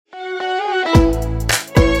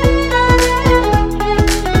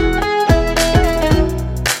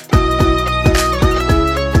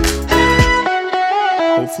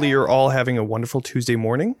having a wonderful Tuesday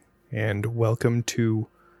morning, and welcome to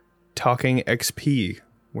Talking XP,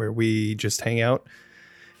 where we just hang out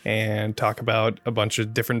and talk about a bunch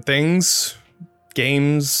of different things,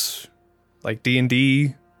 games like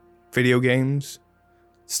D&D, video games,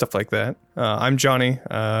 stuff like that. I'm Johnny.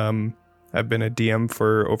 I've been a DM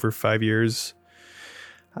for over 5 years.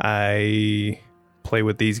 I play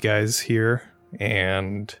with these guys here,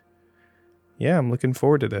 and yeah, I'm looking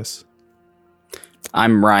forward to this.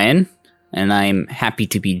 I'm Ryan, and I'm happy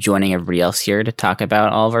to be joining everybody else here to talk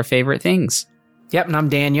about all of our favorite things. Yep, and I'm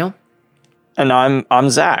Daniel. And I'm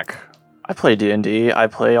Zach. I play D&D. I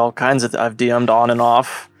play all kinds of... I've DM'd on and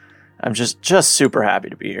off. I'm just super happy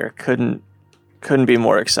to be here. Couldn't be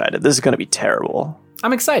more excited. This is going to be terrible.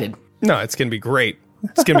 I'm excited. No, it's going to be great.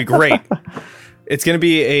 It's going to be great. It's going to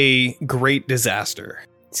be a great disaster.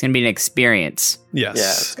 It's going to be an experience. Yes.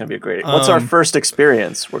 Yeah, it's going to be a great... What's our first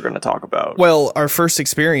experience we're going to talk about? Well, our first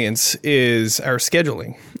experience is our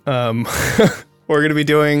scheduling. We're going to be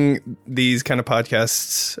doing these kind of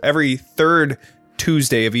podcasts every third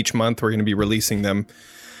Tuesday of each month. We're going to be releasing them.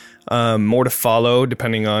 More to follow,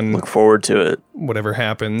 depending on... Look forward to it. Whatever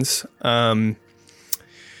happens.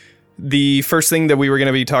 The first thing that we were going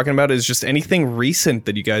to be talking about is just anything recent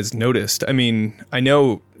that you guys noticed. I mean, I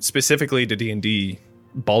know specifically to D&D,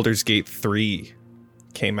 Baldur's Gate 3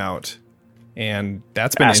 came out, and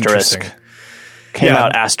that's been interesting. Came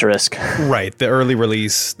out asterisk. Right, the early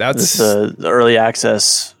release. That's the early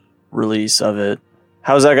access release of it.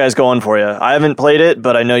 How's that guys going for you? I haven't played it,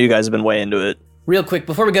 but I know you guys have been way into it. Real quick,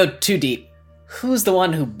 before we go too deep, who's the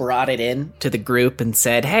one who brought it in to the group and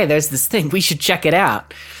said, hey, there's this thing, we should check it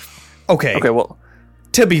out? Okay, well,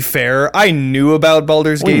 to be fair, I knew about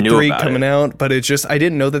Baldur's Gate 3 coming out, but it just, I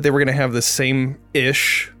didn't know that they were going to have the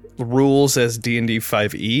same-ish rules as D&D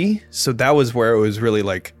 5e, so that was where it was really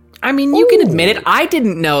like... I mean, you can admit it, I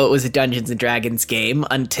didn't know it was a Dungeons & Dragons game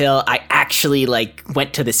until I actually,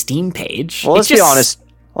 went to the Steam page. Well, let's be honest,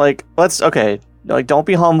 don't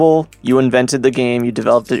be humble. You invented the game, you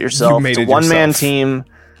developed it yourself. It's a one-man team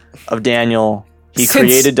of Daniel. He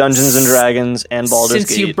created Dungeons & Dragons and Baldur's Gate.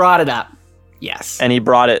 Since you brought it up, yes. And he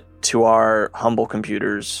brought it to our humble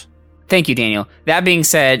computers. Thank you, Daniel. That being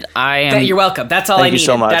said, You're welcome. That's all I needed. Thank you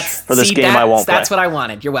so much for this game I won't play. That's what I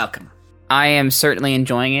wanted. You're welcome. I am certainly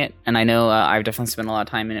enjoying it, and I know I've definitely spent a lot of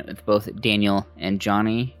time in it with both Daniel and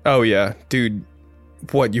Johnny. Oh, yeah. Dude,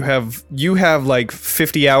 what, you have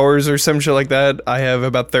 50 hours or some shit like that? I have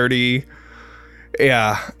about 30...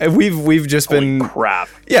 Yeah, we've just been... Holy crap.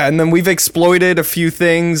 Yeah, and then we've exploited a few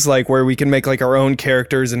things, where we can make, our own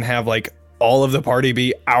characters and have, all of the party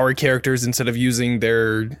be our characters instead of using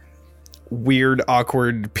their weird,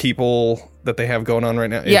 awkward people that they have going on right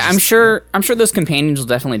now. I'm sure those companions will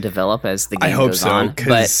definitely develop as the game goes on. I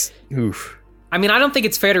hope so, oof. I mean, I don't think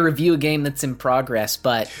it's fair to review a game that's in progress,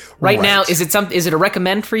 but right now, is it a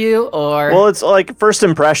recommend for you, or... Well, it's first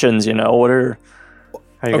impressions, How are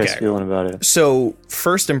you guys feeling about it? So,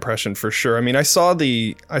 first impression for sure. I mean, I saw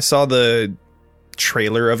the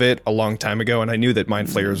trailer of it a long time ago, and I knew that Mind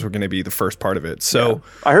Flayers were going to be the first part of it. So, yeah.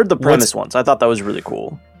 I heard the premise once. I thought that was really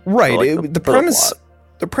cool. Right.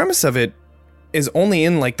 The premise of it is only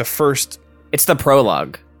in the first. It's the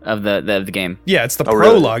prologue of the game. Yeah, it's the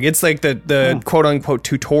prologue. Really? It's the quote unquote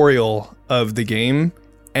tutorial of the game,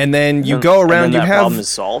 and then you go around. And then you have problem is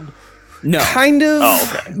solved. No. Kind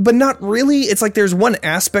of, but not really. It's there's one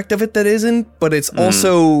aspect of it that isn't, but it's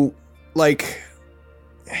also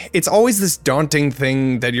it's always this daunting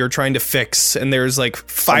thing that you're trying to fix, and there's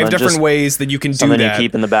 5 different ways that you can do that. Something you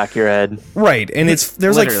keep in the back of your head. Right, and there's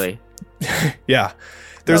literally. Yeah.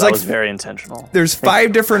 There's that was very intentional. There's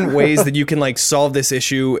 5 different ways that you can solve this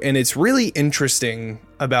issue, and it's really interesting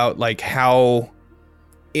about how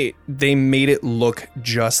they made it look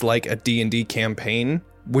just like a D&D campaign,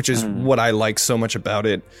 which is what I like so much about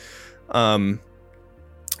it.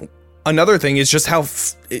 Another thing is just how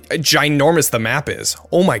ginormous the map is.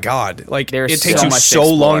 Oh my god. It takes you so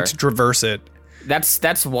long to traverse it.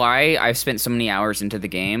 That's why I've spent so many hours into the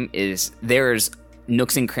game, is there's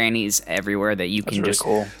nooks and crannies everywhere that you can just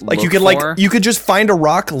cool. You could just find a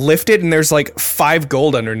rock, lift it, and there's 5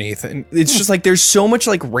 gold underneath, and it's just there's so much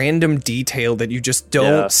random detail that you just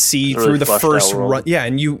don't see through the first run. Yeah,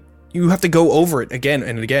 and you have to go over it again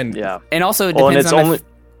and again. Yeah, and also it depends on.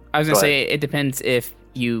 I was gonna say it depends if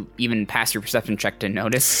you even pass your perception check to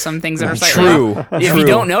notice some things that are slightly true. If you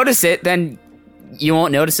don't notice it, then you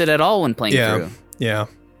won't notice it at all when playing through. Yeah.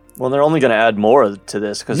 Well, they're only going to add more to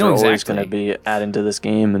this because they're always going to be adding to this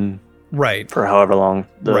game and for however long.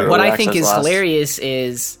 What I think is hilarious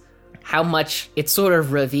is how much it sort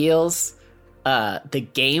of reveals the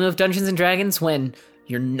game of Dungeons and Dragons when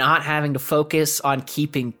you're not having to focus on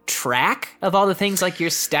keeping track of all the things like your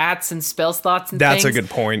stats and spell slots and That's things. a good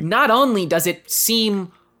point. Not only does it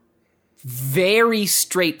seem very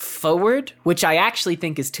straightforward, which I actually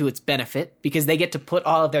think is to its benefit, because they get to put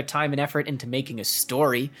all of their time and effort into making a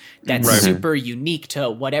story that's Right. super unique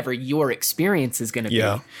to whatever your experience is going to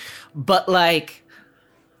Yeah. be. But like,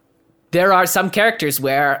 there are some characters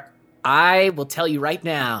where I will tell you right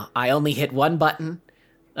now, I only hit one button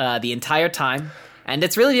the entire time, and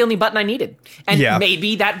it's really the only button I needed. And Yeah.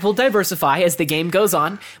 maybe that will diversify as the game goes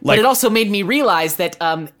on. But Like- it also made me realize that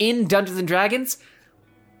in Dungeons and Dragons,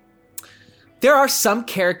 there are some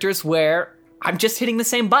characters where I'm just hitting the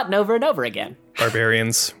same button over and over again.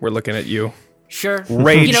 Barbarians, we're looking at you. Sure.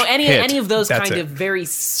 Rage You know, any hit. of those That's kind it. of very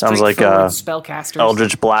Sounds like, straightforward spellcasters.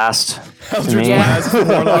 Eldritch Blast. to me. Yeah.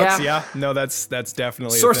 Warlocks, Yeah. yeah. No, that's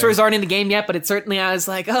definitely a Sorcerers thing. aren't in the game yet, but it certainly I was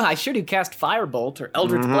like, oh, I sure do cast Firebolt or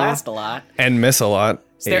Eldritch Blast a lot. And miss a lot.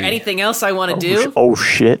 Is there anything else I want to do? Oh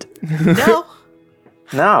shit. No.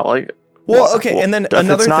 No, like. Well, okay, and then if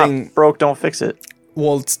another it's not thing. broke, don't fix it.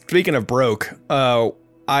 Well, speaking of broke,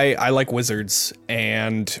 I like wizards,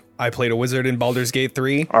 and I played a wizard in Baldur's Gate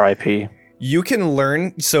 3. R.I.P. You can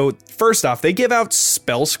learn. So first off, they give out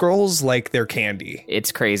spell scrolls like they're candy.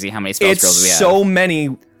 It's crazy how many spell It's scrolls we have. so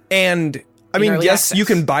many, and I mean, early yes, access. you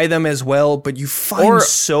can buy them as well, but you find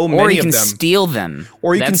so many or you of can them. steal them.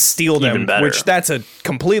 Or you can That's steal them, even better. which that's a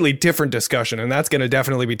completely different discussion, and that's going to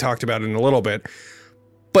definitely be talked about in a little bit.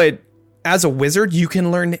 But as a wizard, you can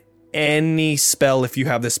learn any spell if you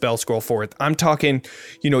have the spell scroll for it. I'm talking,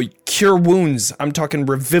 cure wounds. I'm talking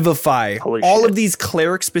revivify. Holy All shit. of these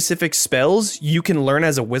cleric-specific spells you can learn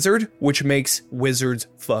as a wizard, which makes wizards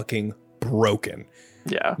fucking broken.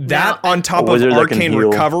 Yeah. That Now, on top a of wizard that can arcane heal.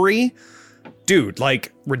 recovery, dude,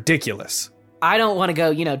 like ridiculous. I don't want to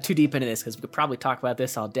go, too deep into this because we could probably talk about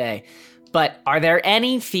this all day. But are there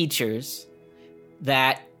any features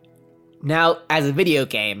that now, as a video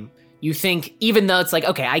game, you think, even though it's like,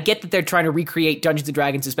 okay, I get that they're trying to recreate Dungeons and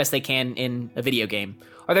Dragons as best they can in a video game,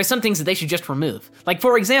 are there some things that they should just remove? Like,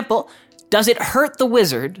 for example, does it hurt the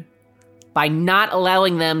wizard by not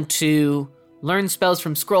allowing them to learn spells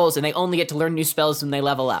from scrolls and they only get to learn new spells when they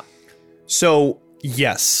level up? So,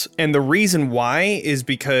 yes. And the reason why is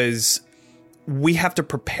because we have to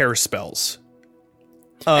prepare spells.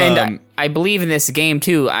 And I believe in this game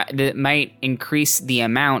too, that might increase the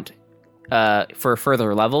amount for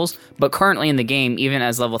further levels. But currently in the game, even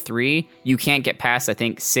as level 3, you can't get past, I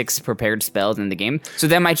think, 6 prepared spells in the game. So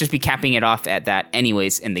that might just be capping it off at that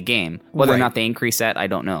anyways in the game. Whether or Right. not they increase that, I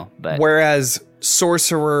don't know. But Whereas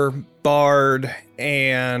sorcerer, bard,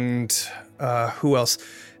 and who else?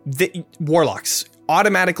 The warlocks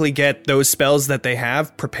automatically get those spells that they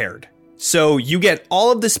have prepared. So you get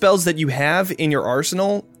all of the spells that you have in your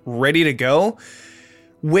arsenal ready to go,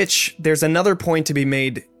 which there's another point to be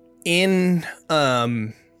made in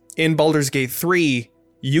Baldur's Gate 3,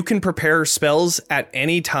 you can prepare spells at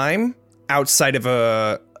any time outside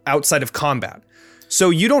of combat. So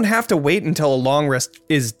you don't have to wait until a long rest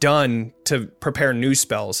is done to prepare new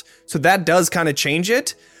spells. So that does kind of change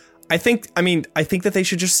it. I think that they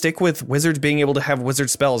should just stick with wizards being able to have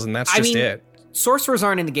wizard spells, and that's just it. Sorcerers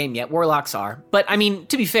aren't in the game yet, warlocks are. But, I mean,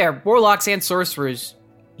 to be fair, warlocks and sorcerers,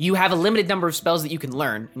 you have a limited number of spells that you can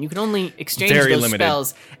learn, and you can only exchange Very those limited.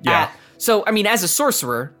 spells Yeah. So, I mean, as a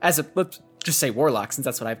sorcerer, let's just say warlock, since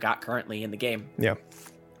that's what I've got currently in the game, Yeah.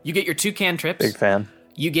 you get your 2 cantrips, Big fan.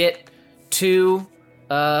 you get 2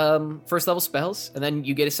 first level spells, and then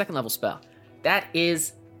you get a second level spell. That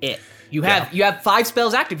is it. You have 5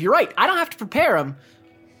 spells active. You're right. I don't have to prepare them,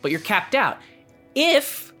 but you're capped out.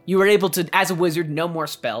 If you were able to, as a wizard, know more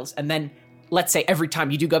spells, and then let's say every time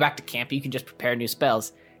you do go back to camp, you can just prepare new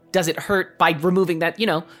spells. Does it hurt by removing that?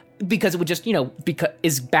 Because it would just, because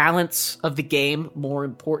is balance of the game more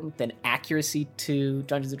important than accuracy to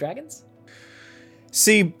Dungeons and Dragons?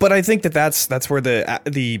 See, but I think that's where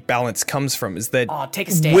the balance comes from, is that Oh, take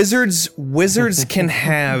a stand. wizards can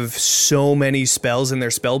have so many spells in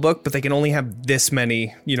their spell book, but they can only have this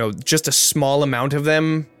many, just a small amount of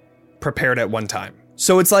them prepared at one time.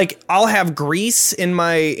 So it's like I'll have grease in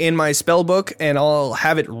my spell book and I'll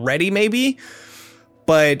have it ready maybe,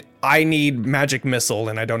 but I need magic missile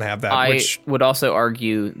and I don't have that. I which would also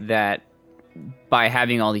argue that by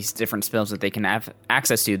having all these different spells that they can have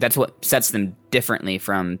access to, that's what sets them differently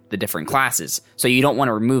from the different classes. So you don't want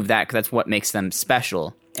to remove that because that's what makes them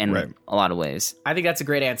special in Right. a lot of ways. I think that's a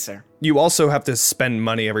great answer. you also have to spend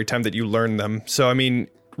money every time that you learn them. So I mean,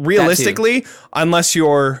 realistically, unless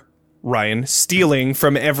you're Ryan stealing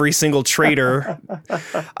from every single trader,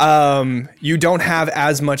 you don't have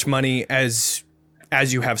as much money as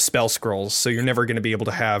as you have spell scrolls. So you're never going to be able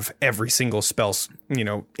to have every single spell,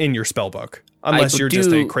 in your spell book. Unless you're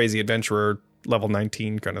just a crazy adventurer, level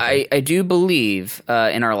 19 kind of thing. I do believe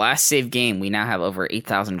in our last save game, we now have over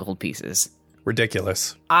 8,000 gold pieces.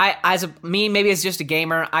 Ridiculous. Maybe as just a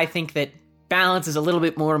gamer, I think that balance is a little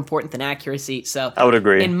bit more important than accuracy. So I would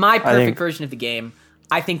agree. In my perfect version of the game,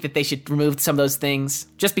 I think that they should remove some of those things,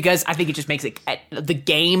 just because I think it just makes the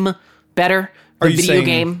game better. The video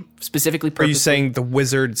game specifically. Are you saying the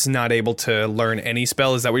wizard's not able to learn any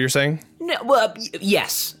spell? Is that what you're saying? No, well,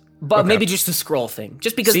 yes. But maybe just the scroll thing.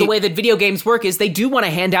 Just because the way that video games work is they do want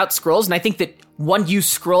to hand out scrolls, and I think that one-use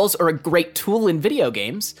scrolls are a great tool in video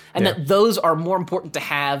games, and that those are more important to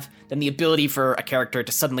have than the ability for a character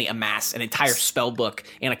to suddenly amass an entire spell book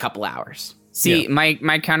in a couple hours. See,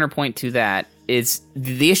 my counterpoint to that is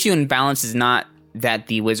the issue in balance is not that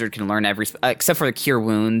the wizard can learn every except for the cure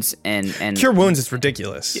wounds and cure wounds is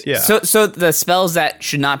ridiculous. Yeah. So the spells that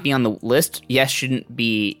should not be on the list, shouldn't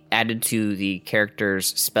be added to the character's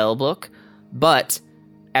spell book, but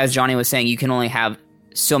as Johnny was saying, you can only have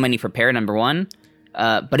so many prepared, number one.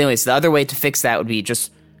 But anyways, the other way to fix that would be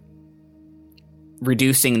just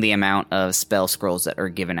reducing the amount of spell scrolls that are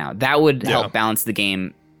given out. That would help balance the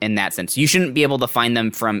game in that sense. You shouldn't be able to find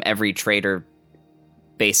them from every trader,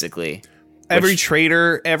 basically. Every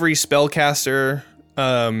trader, every spellcaster,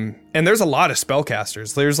 and there's a lot of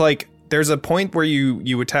spellcasters. There's a point where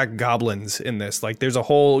you attack goblins in this. Like, there's a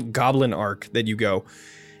whole goblin arc that you go.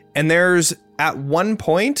 And there's, at one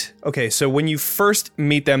point, okay, so when you first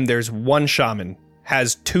meet them, there's one shaman,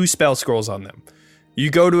 has 2 spell scrolls on them.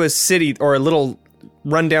 You go to a city or a little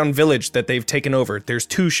rundown village that they've taken over. There's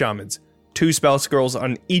 2 shamans, 2 spell scrolls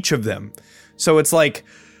on each of them. So it's like,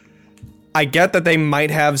 I get that they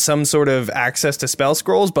might have some sort of access to spell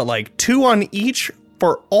scrolls, but like 2 on each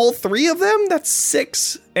for all 3 of them, that's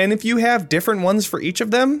 6. And if you have different ones for each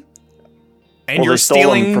of them, and you're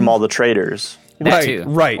stealing them from all the traders,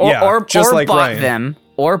 right, or just like bought Ryan. them,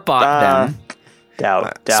 or bought them.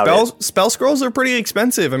 Doubt spell scrolls are pretty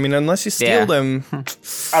expensive. I mean, unless you steal them.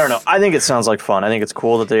 I don't know. I think it sounds like fun. I think it's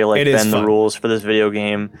cool that they bend the rules for this video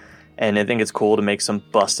game, and I think it's cool to make some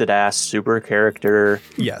busted ass super character.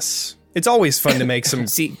 Yes. It's always fun to make some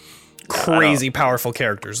crazy powerful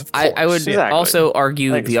characters, of course. I would also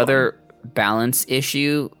argue the other balance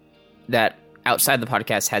issue that outside the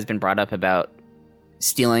podcast has been brought up about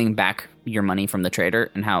stealing back your money from the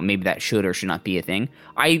trader and how maybe that should or should not be a thing.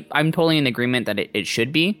 I'm totally in agreement that it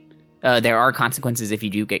should be. There are consequences if you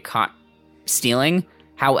do get caught stealing.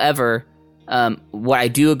 However, what I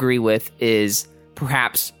do agree with is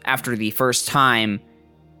perhaps after the first time,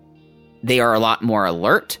 they are a lot more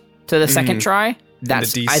alert to the second try.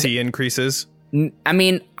 That's the DC increases. I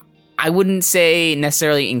mean, I wouldn't say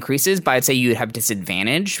necessarily increases, but I'd say you'd have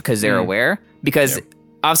disadvantage because they're aware. Because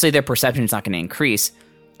obviously their perception is not going to increase.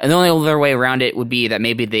 And the only other way around it would be that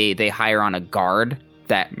maybe they hire on a guard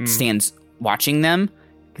that stands watching them.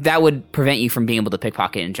 That would prevent you from being able to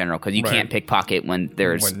pickpocket in general, because you can't pickpocket when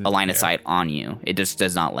there's a line of sight on you. It just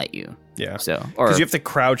does not let you. Yeah. So, because you have to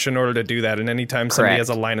crouch in order to do that, and anytime somebody has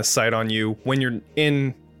a line of sight on you, when you're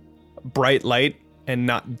in bright light and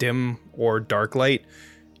not dim or dark light,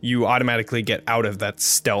 you automatically get out of that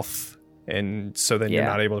stealth, and so then you're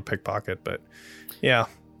not able to pickpocket. But yeah,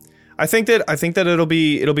 I think that it'll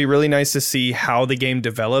be really nice to see how the game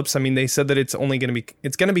develops. I mean, they said that it's going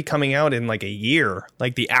to be coming out in like a year.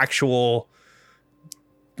 Like the actual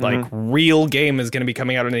real game is going to be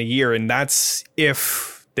coming out in a year, and that's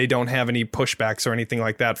if they don't have any pushbacks or anything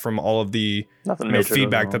like that from all of the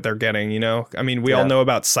feedback that they're getting, I mean, we all know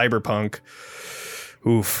about Cyberpunk.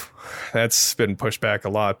 Oof, that's been pushed back a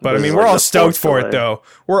lot. But I mean, we're all stoked for it, though.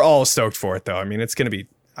 I mean, it's going to be...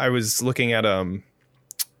 I was looking at...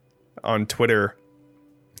 on Twitter,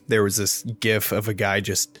 there was this GIF of a guy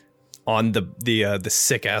just on the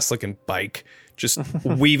sick-ass looking bike, just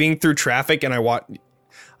weaving through traffic, and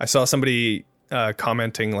I saw somebody...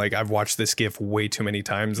 commenting like, I've watched this GIF way too many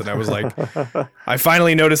times, and I was like, I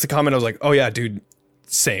finally noticed the comment. I was like, oh yeah, dude,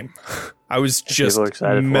 same. I was just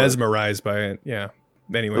mesmerized by it. Yeah.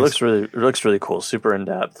 Anyways, it looks really cool, super in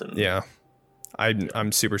depth, and yeah,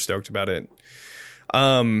 I'm super stoked about it.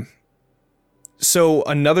 So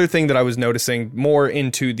another thing that I was noticing more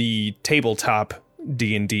into the tabletop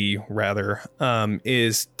D&D rather,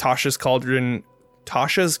 is Tasha's Cauldron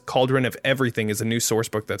of Everything is a new source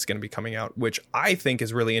book that's going to be coming out, which I think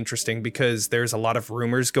is really interesting because there's a lot of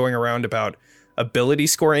rumors going around about ability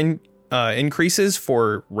score increases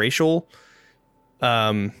for racial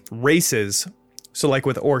races. So like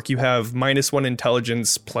with Orc, you have -1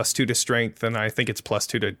 intelligence, +2 to strength, and I think it's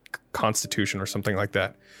 +2 to constitution or something like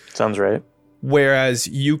that. Sounds right. Whereas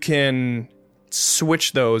you can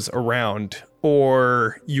switch those around,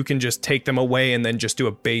 or you can just take them away and then just do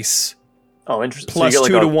a base Oh, interesting. plus so you get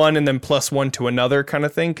 2 like to 1 and then plus 1 to another kind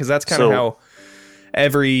of thing, because that's kind of how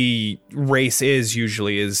every race is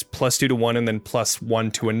usually, is plus 2 to 1 and then plus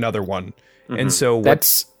 1 to another one. And so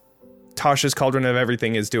what Tasha's Cauldron of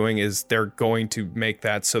Everything is doing is they're going to make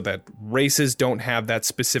that so that races don't have that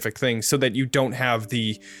specific thing, so that you don't have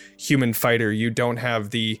the human fighter, you don't have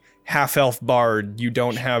the half-elf bard, you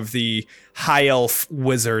don't have the high-elf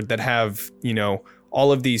wizard that have, you know,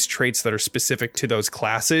 all of these traits that are specific to those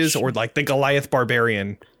classes, or like the Goliath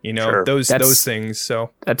barbarian, you know, Sure. those things.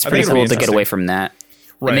 So That's I pretty think it'll be cool to get interesting. away from that.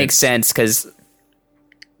 Right. It makes sense because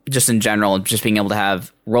just in general, just being able to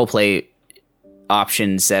have roleplay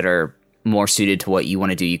options that are more suited to what you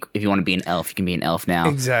want to do. If you want to be an elf, you can be an elf now.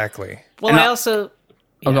 Exactly. Well, And I I- also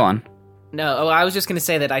Oh, go on. No, I was just going to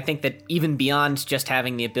say that I think that even beyond just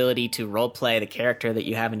having the ability to roleplay the character that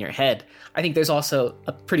you have in your head, I think there's also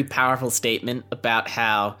a pretty powerful statement about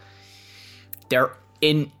how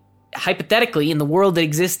hypothetically in the world that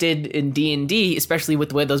existed in D&D, especially with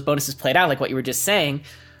the way those bonuses played out, like what you were just saying,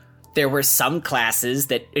 there were some classes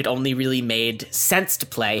that it only really made sense to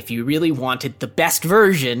play if you really wanted the best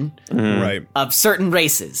version Right. of certain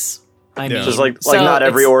races. I mean, Just like so not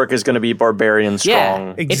every it's- orc is going to be barbarian strong.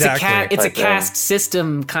 yeah, Exactly. it's a type thing. caste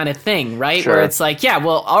system kind of thing, right? Sure. Where it's like, yeah,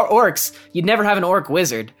 well, our orcs, you'd never have an orc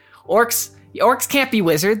wizard. Orcs can't be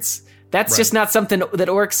wizards. That's just not something that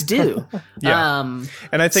orcs do. Yeah.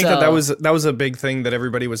 And I think So- that was a big thing that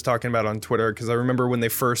everybody was talking about on Twitter, because I remember when they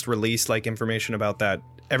first released like information about that,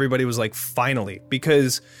 everybody was like, finally,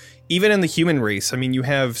 because even in the human race, I mean, you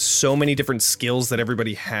have so many different skills that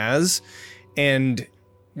everybody has, and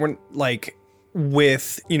when like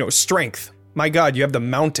with, you know, strength, my God, you have the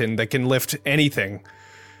mountain that can lift anything.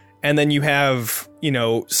 And then you have, you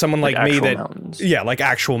know, someone like me actual that, mountains. yeah, like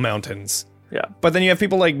actual mountains. Yeah. But then you have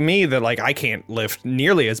people like me that like, I can't lift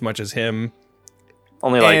nearly as much as him.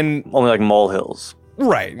 Only And- like molehills.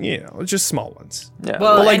 Right, you know, just small ones. Yeah.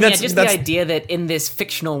 Well, like, and that's- just that's- the idea that in this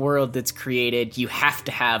fictional world that's created, you have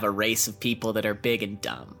to have a race of people that are big and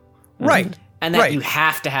dumb. Right. And that Right. you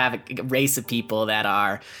have to have a race of people that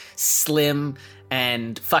are slim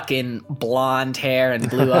and fucking blonde hair and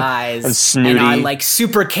blue eyes And snooty. are like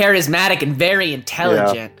super charismatic and very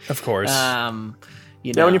intelligent. Of course.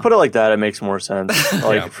 You yeah, know. when you put it like that, it makes more sense.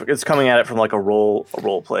 Like it's coming at it from like a role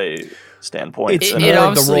play standpoint. It's than more it of the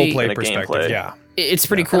obviously- role in play a perspective. gameplay. Yeah. It's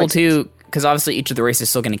pretty cool too, because obviously each of the races is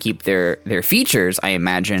still going to keep their features. I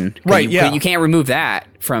imagine. 'Cause Right, You, yeah. You can't remove that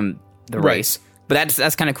from the Right. race, but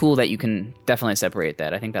that's kind of cool that you can definitely separate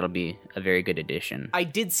that. I think that'll be a very good addition. I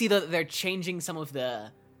did see that they're changing some of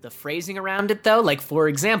the phrasing around it though. Like for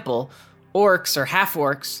example, orcs or half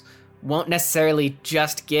orcs won't necessarily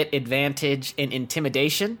just get advantage in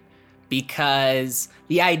intimidation, because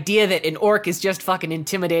the idea that an orc is just fucking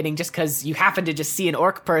intimidating just because you happen to just see an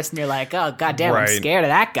orc person, you're like, oh goddamn, Right. I'm scared of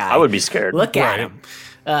that guy. I would be scared. Look at Right. him.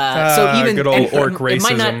 So even good old and orc it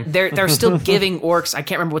might racism. not. They're still giving orcs. I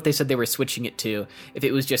can't remember what they said they were switching it to. If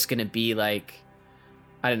it was just going to be like,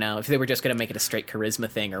 I don't know, if they were just going to make it a straight charisma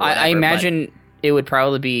thing or whatever. I but- imagine it would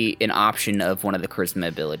probably be an option of one of the charisma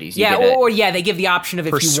abilities. You Yeah, get or they give the option of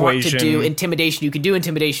if you want to do Persuasion. intimidation, you can do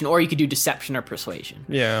intimidation, or you could do deception or persuasion.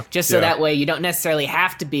 Yeah. Just so yeah. that way you don't necessarily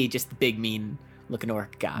have to be just the big mean looking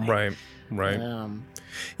orc guy. Right. Right. Um,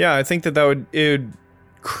 Yeah, I think it would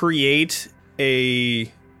create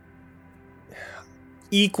a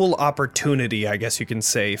equal opportunity, I guess you can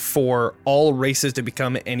say, for all races to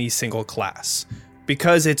become any single class,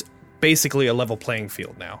 because it's basically a level playing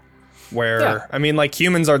field now. Where Yeah. I mean, like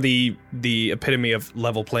humans are the epitome of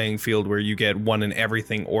level playing field, where you get one in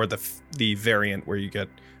everything, or the variant where you get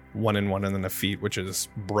one in one and then a feat, which is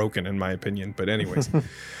broken in my opinion. But anyways,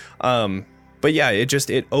 but yeah,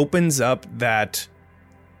 it opens up that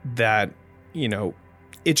you know,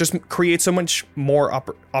 it just creates so much more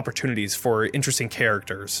opportunities for interesting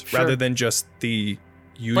characters rather than just the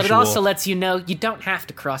usual. But it also lets you know you don't have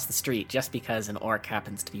to cross the street just because an orc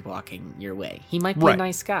happens to be walking your way. He might be Right. a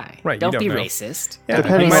nice guy. Right, you Don't don't be know. racist. yeah,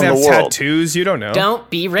 Depending you might on have the world. tattoos. You don't know. Don't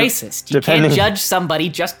be racist. You depending- can't judge somebody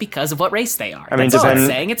just because of what race they are. I mean, That's all I'm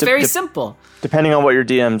depend- saying. It's de- very de- simple. Depending on what your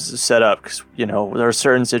DM's set up, because you know there are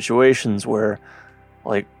certain situations where,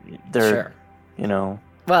 like, they're Sure. you know.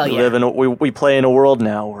 Well, we yeah. live in we play in a world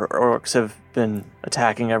now where orcs have been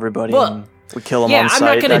attacking everybody, Well, and we kill them Yeah, on I'm sight.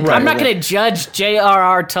 not gonna. that kind I'm of not thing. gonna judge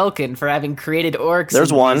J.R.R. Tolkien for having created orcs.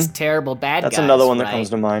 There's and one. these terrible bad That's guys. another one that right?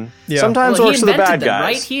 comes to mind. Yeah. Sometimes Well, he orcs are the invented bad them, guys.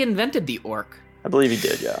 right? He invented the orc. I believe he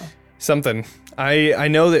did. Yeah. something. I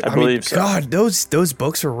know that. I mean, believe so. God, those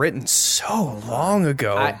books were written so long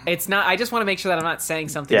ago. It's not. I just want to make sure that I'm not saying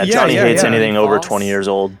something. Yeah, Yeah, Johnny yeah, hates yeah. anything over False. 20 years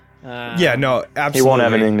old. Yeah, no, absolutely. He won't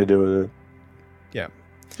have anything to do with it. Yeah,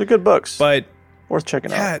 They're good books. but Worth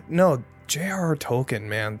checking out. yeah, no, J.R.R. Tolkien,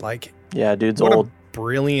 man, like Yeah, dude's what old. a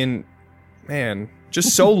brilliant man.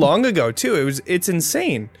 Just so long ago too. It's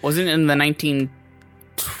insane. Wasn't it in the 1920s,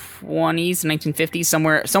 1950s,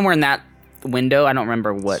 somewhere in that window? I don't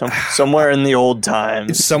remember what. Somewhere in the old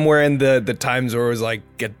times. Somewhere in the times where it was like,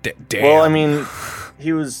 damn. Well, I mean,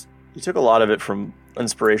 he took a lot of it from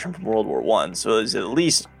inspiration from World War One, so it was at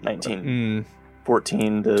least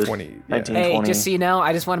 1914 to 20, yeah. 1920. Hey, just so you know,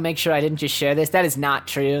 I just want to make sure I didn't just share this. That is not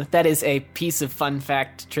true. That is a piece of fun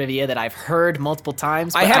fact trivia that I've heard multiple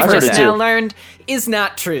times. But I have I've heard just it now too. learned is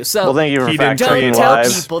not true. So Well, thank you for He fact didn't don't checking tell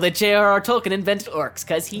live. people that J.R.R. Tolkien invented orcs,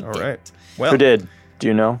 because he All did. right. Well, Who did? Do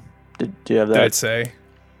you know? Do you have did that? it say?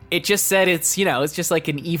 It just said it's just like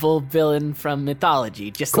an evil villain from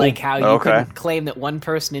mythology. Just like how you Okay. can claim that one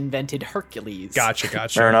person invented Hercules. Gotcha.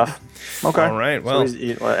 Fair enough. Okay. All right. Well,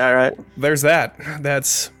 all right. there's that.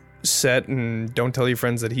 That's set, and don't tell your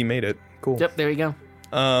friends that he made it. Cool. Yep, there you go.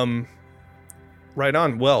 Right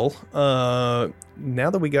on. Well, now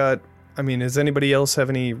that we got, I mean, does anybody else have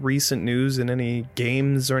any recent news in any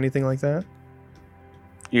games or anything like that?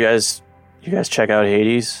 You guys check out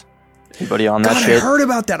Hades? Anybody on that God, shit? I heard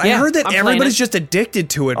about that. I Yeah, heard that I'm playing everybody's it. just addicted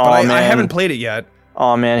to it, but Oh, I man. haven't played it yet.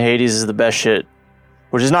 Oh man, Hades is the best shit.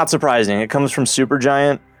 Which is not surprising. It comes from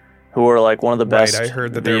Supergiant, who are like one of the Right, best I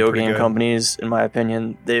heard that they were video pretty game good. companies, in my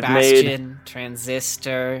opinion. They've made Bastion,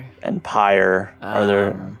 Transistor. and Pyre are there.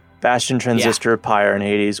 Um, Bastion, Transistor, Pyre, and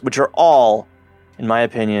Hades, which are all, in my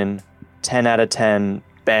opinion, 10 out of 10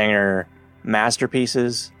 banger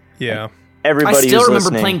masterpieces. Yeah. Everybody I still who's remember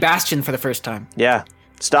listening, playing Bastion for the first time. Yeah.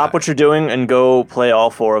 Stop what you're doing and go play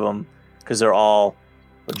all 4 of them, because they're all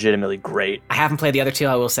legitimately great. I haven't played the other two.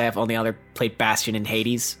 I will say I've only other played Bastion and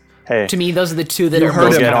Hades. Hey, To me, those are the two that You are heard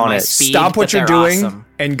most him. out Get of on my it. speed, Stop what but you're they're doing awesome.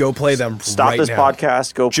 and go play them stop right this now.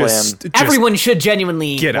 podcast, go play them. Just Everyone should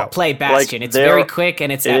genuinely Get out. play Bastion. Like, It's they're- very quick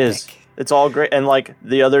and it's It epic. is. It's all great. And like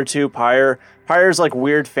the other two, Pyre's like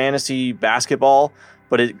weird fantasy basketball,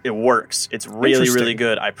 but it works. It's really, really Interesting.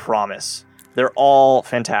 good. I promise. They're all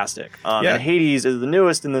fantastic. Yeah. And Hades is the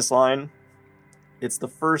newest in this line. It's the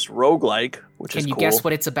first roguelike, which is Can you cool. guess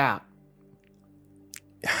what it's about?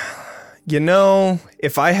 You know,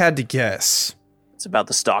 if I had to guess, It's about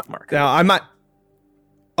the stock market. now I'm not.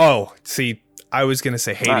 Oh, see, I was gonna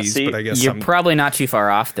say Hades, see, but I guess You're I'm. probably not too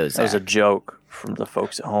far off those. That was a joke from the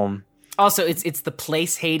folks at home. Also, it's the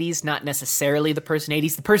place Hades, not necessarily the person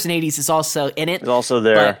Hades. The person Hades is also in it, It's also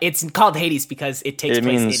there. but it's called Hades because it takes It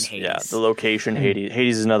place means, in Hades. yeah, the location Hades.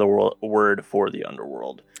 Hades is another word for the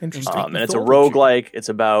underworld. Interesting. And it's a mythology. roguelike. It's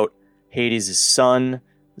about Hades' son,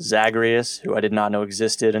 Zagreus, who I did not know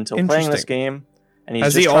existed until playing this Interesting. game. And he's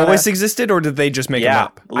Has just he trying always to, existed, or did they just make him yeah,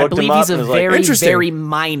 up? I looked him believe up he's a and was like, very, Interesting. very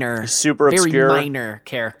minor, super very obscure. minor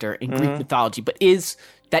character in Greek mythology, but is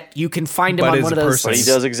that you can find him But on is one of a those person. But he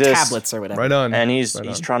does exist. tablets or whatever. Right on. and he's Right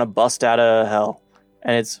on. trying to bust out of hell,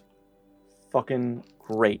 and it's fucking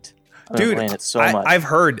great. I've been Dude, playing it so much. I've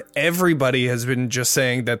heard everybody has been just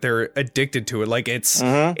saying that they're addicted to it. Like it's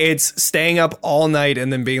staying up all night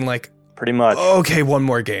and then being like, Pretty much. okay, one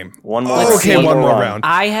more game. One more. Okay, one more round.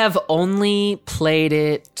 I have only played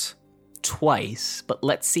it twice, but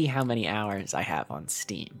let's see how many hours I have on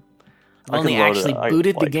Steam. I've I only can load actually it. I-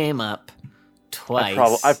 booted the like- game up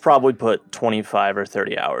twice. I've probably put 25 or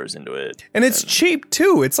 30 hours into it. And it's cheap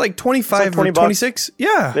too. It's like 25 20 or bucks. 26.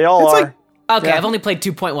 Yeah. They all it's are. Like, Okay, Yeah. I've only played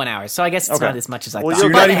 2.1 hours, so I guess it's Okay. not as much as I Well, thought.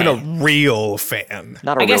 you're But not even hey, a real fan.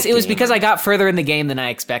 Not a I guess real it was gamer. because I got further in the game than I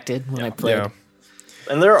expected when I played. Yeah.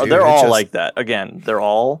 And they're Dude, they're it all just- like that. Again, they're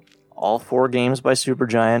all 4 games by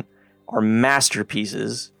Supergiant are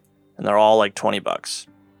masterpieces, and they're all like $20.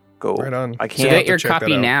 Go. Right on. I So can't. get your check that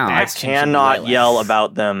copy out. now. I Bastion should be way cannot less. yell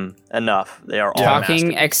about them enough. They are all Talking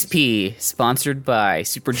masterpieces. XP, sponsored by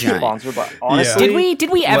Supergiant. Sponsored by. Honestly,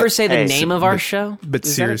 Did we ever say the Hey, name of our show? But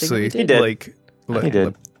Is that a thing seriously, we He did. like, He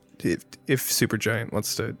did. if Supergiant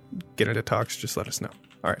wants to get into talks, just let us know.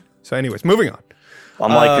 All right. So, anyways, moving on.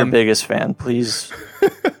 I'm like your biggest fan. Please.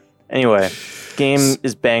 Anyway, game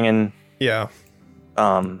is banging. Yeah.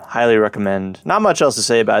 Highly recommend. Not much else to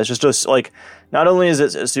say about it. It's just like, not only is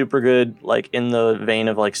it super good, like in the vein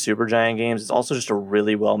of like Supergiant games, it's also just a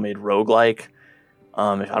really well made roguelike.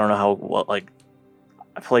 I don't know like,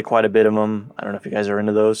 I play quite a bit of them. I don't know if you guys are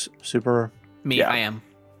into those. Me, Yeah. I am.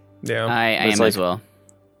 Yeah. I It's am like- as well.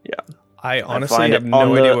 I honestly find have it no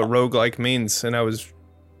on idea the- what roguelike means, and I was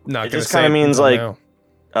not It going to just say kinda it means, until like,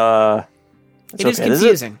 now. It is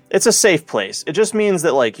confusing. It's a safe place. It just means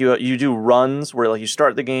that like you do runs where like you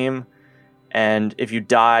start the game, and if you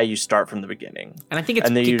die, you start from the beginning. And I think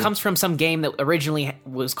it comes from some game that originally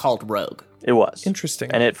was called Rogue. It was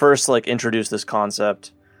Interesting. and it first like introduced this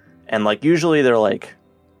concept, and like usually they're like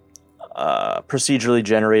procedurally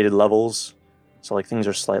generated levels, so like things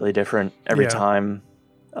are slightly different every time.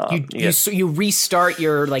 You restart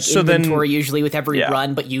your like inventory usually with every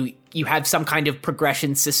run, but you have some kind of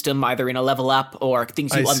progression system either in a level up or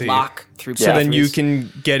things you unlock through. So then you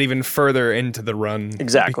can get even further into the run,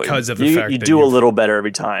 exactly, because of the fact you that do a little better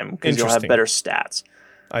every time because you'll have better stats.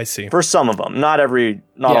 I see. For some of them, not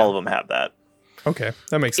all of them have that. Okay,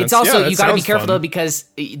 that makes sense. It's also you got to be sounds careful fun. though, because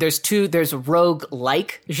there's a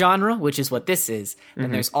rogue-like genre, which is what this is,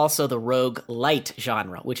 and there's also the rogue-lite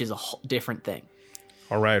genre, which is a whole different thing.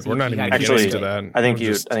 All right, we're not even gotta getting get into into that. I think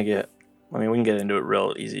we can get into it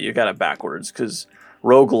real easy. You got it backwards because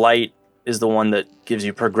roguelite is the one that gives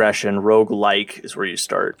you progression. Roguelike is where you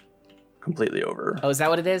start completely over. Oh, is that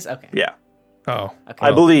what it is? Okay. Yeah. Oh, Okay.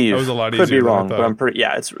 I believe. that was a lot Could be easier than I wrong, but thought. I'm pretty.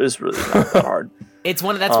 Yeah, it's really not that hard. That's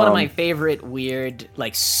one of my favorite weird,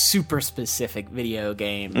 like super specific video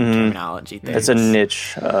game terminology things. It's a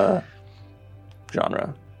niche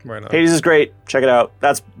genre. Right on. Hades is great. Check it out.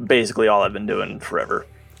 That's basically all I've been doing forever.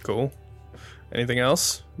 Cool. Anything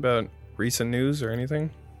else about recent news or anything?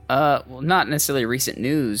 Well, not necessarily recent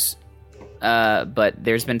news, but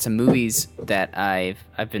there's been some movies that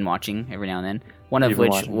I've been watching every now and then. One of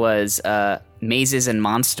which was Mazes and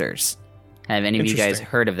Monsters. Have any of you guys Interesting.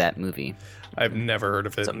 heard of that movie? I've never heard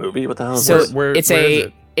of it. It's a movie. What the hell is So this? Where it's is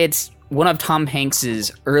it? it's one of Tom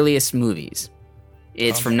Hanks's earliest movies.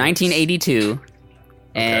 It's Tom from Hanks. 1982,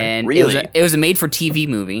 and Really? it was a made-for-TV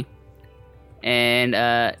movie,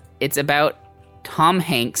 and it's about Tom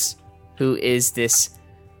Hanks, who is this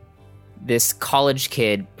college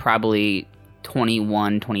kid, probably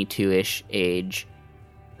 21, 22-ish age,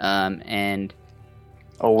 and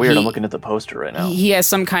Oh, weird. I'm he- looking at the poster right now. he has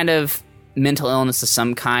some kind of mental illness of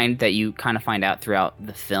some kind that you kind of find out throughout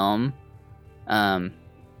the film, and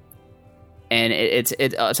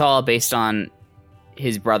it's all based on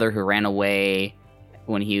his brother who ran away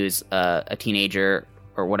when he was a teenager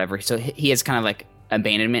or whatever. So he has kind of like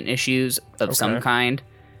abandonment issues of some kind,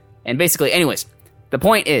 and basically, anyways, the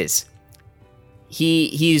point is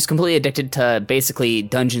he's completely addicted to basically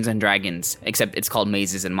Dungeons and Dragons, except it's called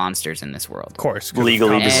Mazes and Monsters in this world. Of course. 'cause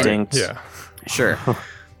Legally of copyright. distinct. Yeah. Sure.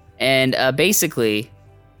 And basically,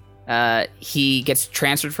 he gets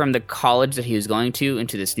transferred from the college that he was going to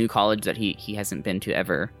into this new college that he hasn't been to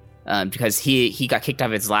ever, because he got kicked out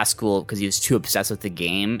of his last school because he was too obsessed with the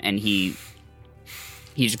game, and he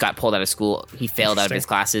just got pulled out of school. He failed out of his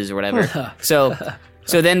classes or whatever.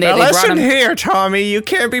 So then they brought Listen him. here, Tommy. You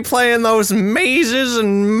can't be playing those mazes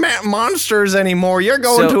and monsters anymore. You're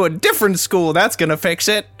going So- to a different school. That's gonna fix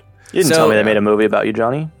it. You didn't So- tell me they made a movie about you,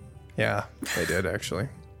 Johnny. Yeah, they did actually.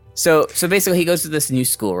 So basically, he goes to this new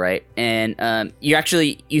school, right? And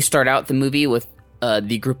you start out the movie with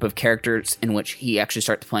the group of characters in which he actually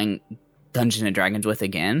starts playing Dungeons and Dragons with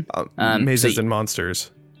again. Mazes so and monsters.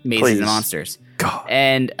 Mazes Please. and Monsters. God.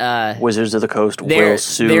 And Wizards of the Coast They're- will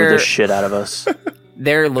sue they're- the shit out of us.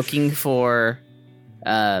 they're looking for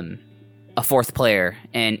a fourth player,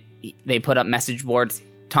 and they put up message boards.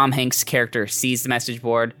 Tom Hanks' character sees the message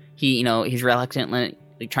board. He's reluctantly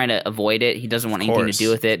trying to avoid it. He doesn't want anything to course, do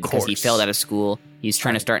with it because he course. failed out of school. He's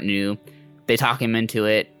trying to start new. They talk him into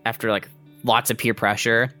it after like lots of peer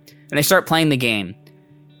pressure, and they start playing the game.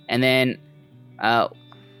 And then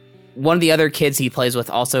one of the other kids he plays with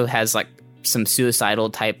also has like some suicidal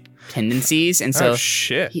type tendencies, and so Oh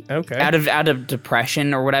shit. Okay. out of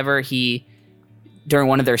depression or whatever, he during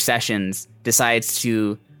one of their sessions decides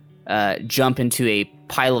to jump into a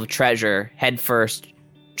pile of treasure head first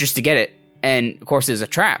just to get it, and of course it's a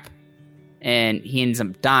trap, and he ends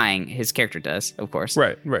up dying. His character does, of course.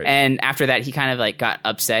 Right. And after that, he kind of like got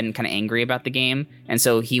upset and kind of angry about the game, and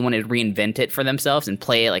so he wanted to reinvent it for themselves and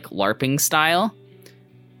play it like LARPing style.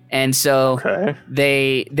 And so Okay.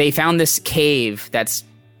 they found this cave that's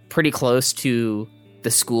pretty close to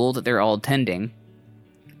the school that they're all attending,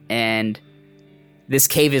 and this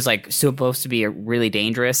cave is like supposed to be really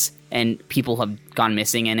dangerous, and people have gone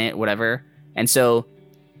missing in it, whatever. And so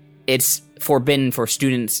it's forbidden for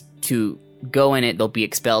students to go in it. They'll be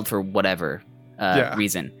expelled for whatever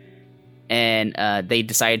reason. And they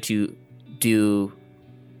decided to do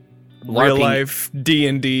Real LARPing life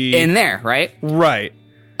D&D. in there, right? Right.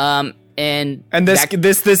 And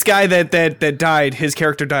this guy that died, his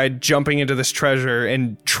character died jumping into this treasure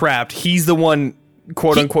and trapped. He's the one,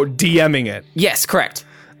 quote unquote, DMing it. yes, correct.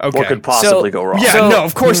 Okay. What could possibly go wrong? Yeah, So- no,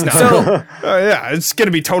 of course not. so- Yeah, it's gonna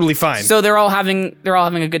be totally fine. So they're all having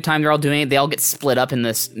a good time. They're all doing it. They all get split up in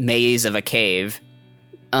this maze of a cave.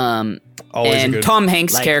 Always a And good. Tom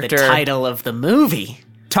Hanks' Like character, the title of the movie.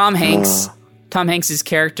 Tom Hanks's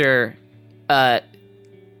character,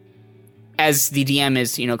 as the DM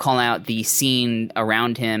is, calling out the scene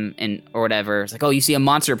around him and or whatever. It's like, oh, you see a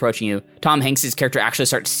monster approaching you. Tom Hanks's character actually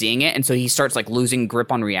starts seeing it, and so he starts like losing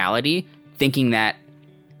grip on reality, thinking that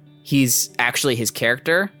he's actually his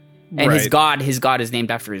character. And his Right. god is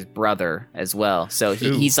named after his brother as well. So Ooh.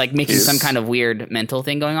 he's like making some kind of weird mental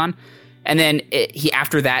thing going on. And then he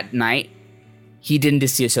after that night, he didn't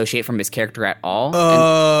disassociate from his character at all.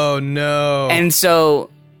 Oh no. And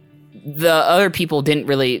so the other people didn't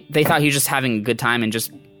really, they thought he was just having a good time and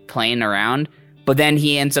just playing around. But then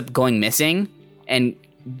he ends up going missing. And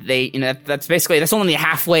that's only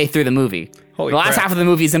halfway through the movie. Holy the last crap. half of the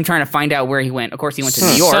movie is them trying to find out where he went. Of course, he went to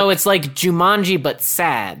New York. So it's like Jumanji, but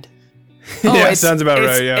sad. Yeah, sounds about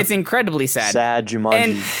right, yeah. It's incredibly sad. Sad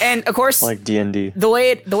Jumanji, And of course, like D&D. the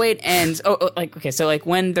way it ends. So like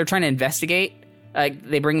when they're trying to investigate,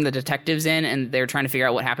 they bring the detectives in and they're trying to figure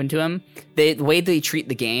out what happened to him. The way they treat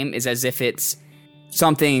the game is as if it's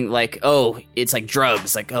something like, oh, it's like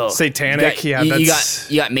drugs, like Satanic, you yeah, got, that's-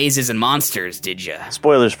 you got mazes and monsters, did you?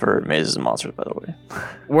 Spoilers for Mazes and Monsters, by the way.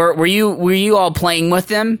 Were you all playing with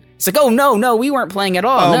them? It's like, oh no, we weren't playing at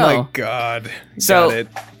all. Oh no. my god. So- Got it.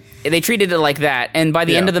 They treated it like that, and by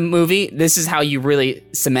the end Yeah. of the movie, this is how you really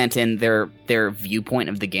cement in their viewpoint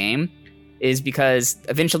of the game, is because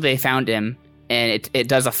eventually they found him, and it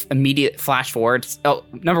does a immediate flash forward. Oh,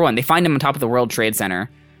 number one, they find him on top of the World Trade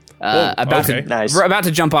Center, about okay. Nice. about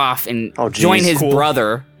to jump off and Oh, geez. join his Cool.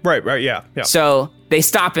 brother. Right, yeah. So they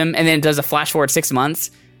stop him, and then it does a flash forward 6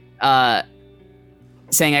 months,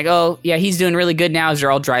 saying like, oh yeah, he's doing really good now as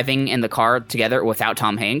they're all driving in the car together without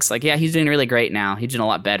Tom Hanks. Like, yeah, he's doing really great now. He's doing a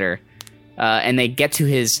lot better. And they get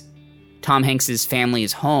to Tom Hanks's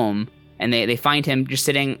family's home, and they find him just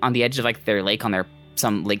sitting on the edge of like their lake on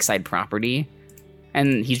some lakeside property,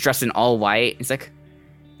 and he's dressed in all white. He's like,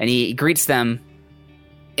 and he greets them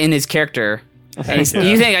in his character. And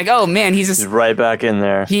you think like, oh man, he's just He's right back in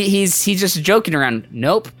there. he's just joking around.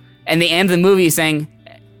 Nope. And the end of the movie is saying,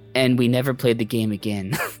 and we never played the game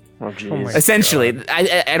again. Oh, geez. my- Essentially,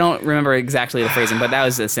 I don't remember exactly the phrasing, but that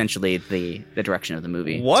was essentially the direction of the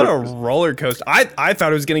movie. What a roller coaster! I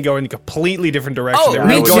thought it was going to go in a completely different direction. Oh, They were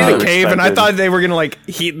me gonna go in too. the cave, and I Expected. thought they were going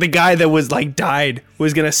to the guy that was like died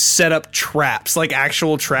was going to set up traps, like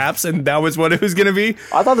actual traps, and that was what it was going to be.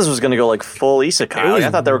 I thought this was going to go like full isekai. It was Like, I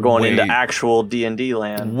thought they were going into way- actual D&D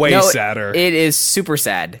land. Way No, sadder. It is super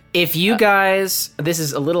sad. If you guys, this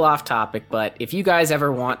is a little off topic, but if you guys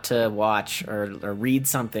ever want to watch or read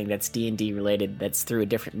something that's D&D related, that's through a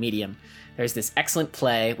different medium, there's this excellent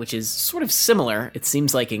play which is sort of similar. It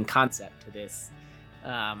seems like in concept to this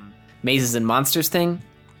Mazes and Monsters thing,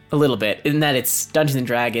 a little bit, in that it's Dungeons and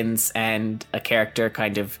Dragons and a character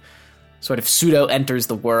kind of sort of pseudo enters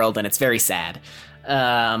the world, and it's very sad.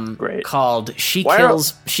 Great. Called She Why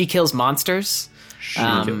Kills Monsters.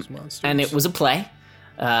 Kills monsters. And it was a play.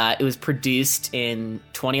 It was produced in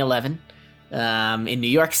 2011 in New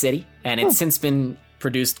York City, and it's since been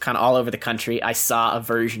produced kind of all over the country. I saw a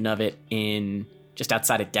version of it in just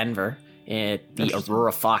outside of Denver at the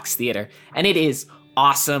Aurora Fox Theater, and it is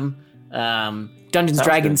awesome. Dungeons Sounds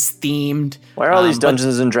Dragons themed. Why are all these but-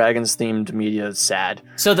 Dungeons and Dragons themed media sad?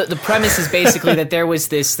 So the premise is basically that there's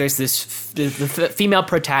this female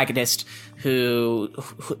protagonist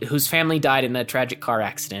whose family died in a tragic car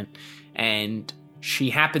accident, and she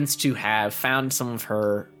happens to have found some of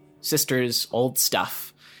her sister's old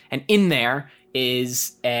stuff, and in there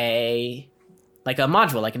is a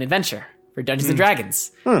module, like an adventure for Dungeons and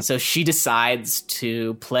Dragons. So she decides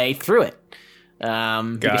to play through it.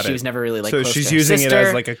 Because she it. was never really so close she's to her using sister. it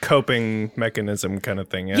as like a coping mechanism kind of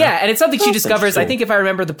thing. Yeah, and it's something she discovers. I interesting. think if I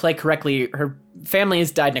remember the play correctly, her family has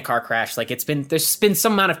died in a car crash. Like there's been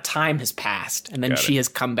some amount of time has passed, and then she has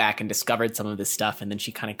come back and discovered some of this stuff, and then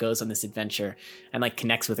she kind of goes on this adventure and like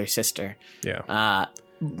connects with her sister. Yeah.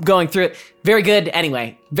 Going through it, very good.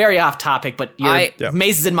 Anyway, very off topic, but your Yeah.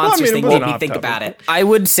 Mazes and Well, I Monsters mean, it thing made wasn't me off think topic. about it. I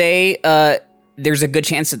would say there's a good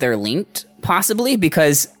chance that they're linked, possibly,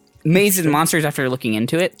 because Mazes and Monsters, after looking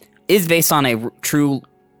into it, is based on a true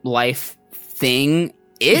life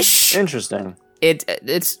thing-ish. Interesting.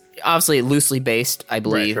 It's obviously loosely based, I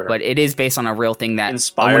believe, sure. but it is based on a real thing that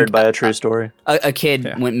Inspired by a true story. a kid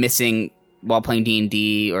went missing while playing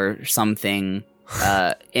D&D or something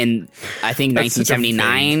in, I think, That's such a vague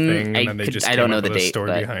 1979. thing, and then they just I came don't know up the with a date,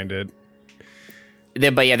 story but behind it.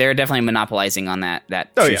 But yeah, they're definitely monopolizing on that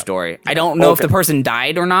Oh, true yeah. story. I don't know if Okay. the person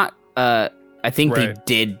died or not. I think they Right.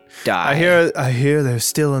 did die. I hear they're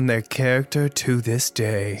still in their character to this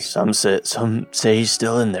day. Some say he's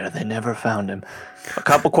still in there. They never found him. A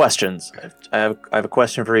couple questions. I have a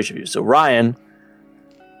question for each of you. So Ryan,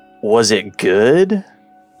 was it good?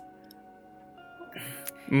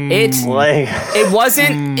 It Like,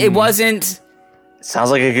 it wasn't.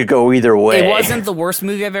 sounds like it could go either way. It wasn't the worst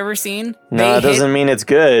movie I've ever seen. No, it doesn't mean it's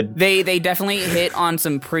good. They definitely hit on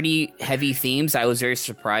some pretty heavy themes I was very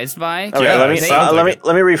surprised by. Okay, Yeah, let it sounds me like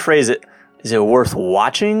let me rephrase it. Is it worth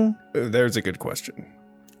watching? There's a good question.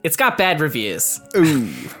 It's got bad reviews. Ooh.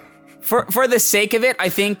 For the sake of it, I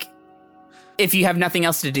think if you have nothing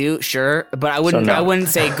else to do, sure. But I wouldn't no. I wouldn't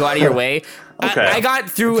say go out of your way. Okay. I got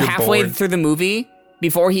through If you're halfway bored. through the movie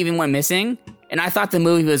before he even went missing, and I thought the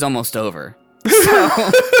movie was almost over.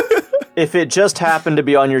 If it just happened to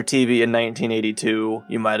be on your TV in 1982,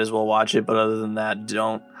 you might as well watch it. But other than that,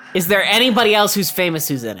 don't. Is there anybody else who's famous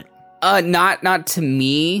who's in it? Not to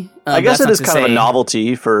me. I guess that's it not is to kind of a say-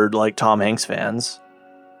 novelty for like Tom Hanks fans.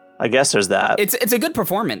 I guess there's that. It's a good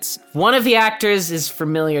performance. One of the actors is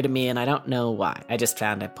familiar to me, and I don't know why. I just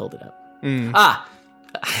found I pulled it up.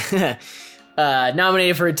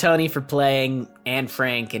 Nominated for a Tony for playing Anne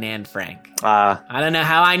Frank in Anne Frank. I don't know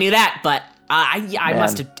how I knew that, but I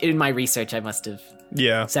must have, in my research, I must have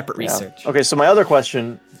Yeah. separate Yeah. research. Okay, so my other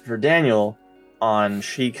question for Daniel on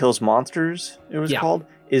She Kills Monsters, it was Yeah. called,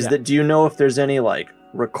 is Yeah. that do you know if there's any like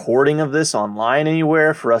recording of this online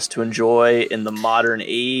anywhere for us to enjoy in the modern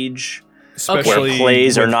age Especially where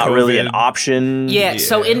plays are with not really an COVID. option? Yeah,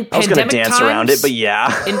 so in I was gonna pandemic dance times, around it, but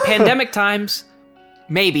yeah. in pandemic times,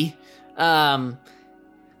 maybe.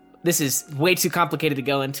 This is way too complicated to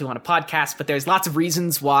go into on a podcast, but there's lots of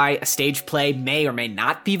reasons why a stage play may or may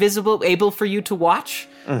not be able for you to watch.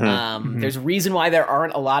 There's a reason why there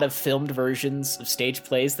aren't a lot of filmed versions of stage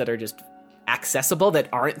plays that are just accessible, that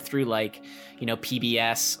aren't through like,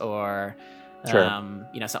 PBS or, Sure.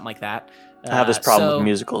 something like that. I have this problem with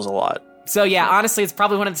musicals a lot. So yeah, honestly, it's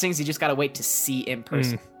probably one of the things you just gotta wait to see in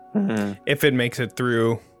person. If it makes it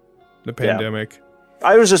through the pandemic.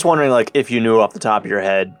 I was just wondering, like, if you knew off the top of your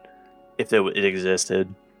head if it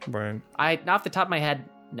existed. Brian. Off the top of my head,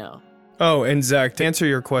 no. Oh, and Zach, to answer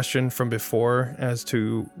your question from before as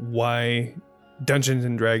to why Dungeons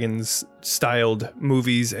and Dragons styled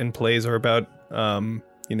movies and plays are about, Why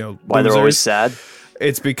losers, they're always sad.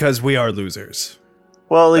 it's because we are losers.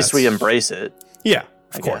 Well, at least we That's- embrace it. Yeah,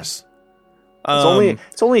 of I course.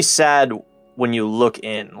 It's only sad when you look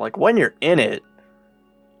in. Like when you're in it,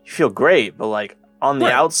 you feel great, but like on the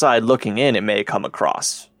Right. outside looking in, it may come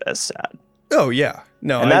across as sad. Oh yeah,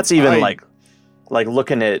 no, And that's even like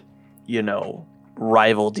looking at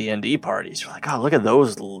rival D&D parties. You're like, oh, look at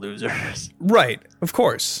those losers. right, of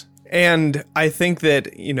course. And I think that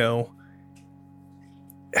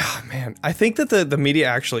I think that the media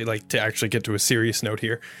actually, like, to actually get to a serious note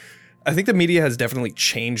here, I think the media has definitely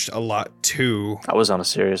changed a lot too. I was on a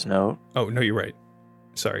serious note. Oh no, you're right.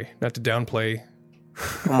 Sorry, not to downplay.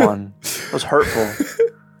 Come on, it was hurtful.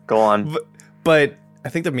 Go on. But I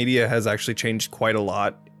think the media has actually changed quite a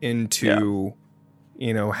lot into,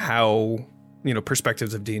 how,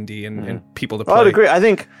 perspectives of D&D and people to play. I would agree. I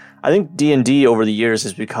think D&D over the years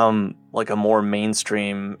has become like a more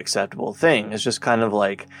mainstream acceptable thing. It's just kind of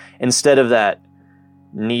like, instead of that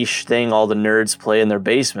niche thing all the nerds play in their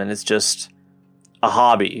basement, it's just a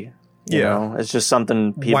hobby. You know? It's just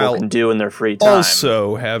something people While can do in their free time.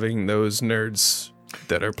 Also having those nerds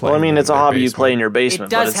that are playing. well, I mean, it's a in their hobby you basement. play in your It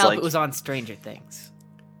basement, but does it's help like it was on Stranger Things.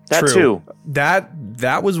 that True. too.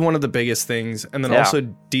 That was one of the biggest things, and then Yeah. also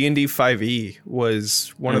D&D 5e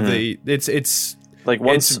was one of the. It's Like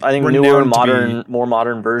once it's I think renowned newer, to be- more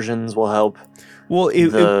modern versions will help well,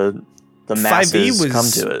 the masses 5e was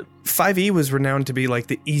come to it. 5e was renowned to be like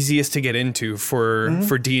the easiest to get into for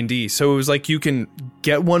Mm-hmm. D&D. So it was like you can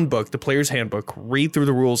get one book, the player's handbook, read through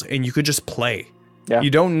the rules, and you could just play. Yeah.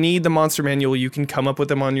 You don't need the monster manual. You can come up with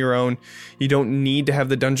them on your own. You don't need to have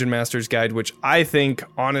the Dungeon Master's Guide, which I think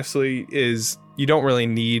honestly is you don't really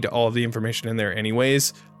need all of the information in there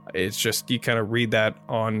anyways. It's just you kind of read that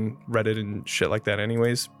on Reddit and shit like that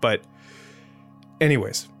anyways. But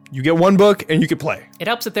anyways, you get one book and you can play. It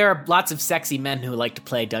helps that there are lots of sexy men who like to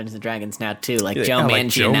play Dungeons and Dragons now too, like Joe Yeah, like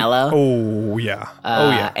Manganiello. Oh yeah. Oh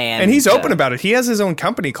yeah. and, he's open about it. He has his own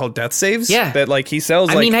company called Death Saves. Yeah. That like he sells.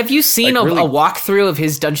 I mean, have you seen like, a really- walkthrough of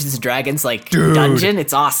his Dungeons and Dragons Dude. dungeon?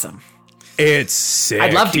 It's awesome. It's sick.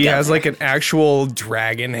 I'd love to He go has there. like an actual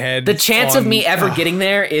dragon head. The chance of on- me ever getting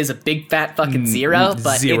there is a big fat fucking zero,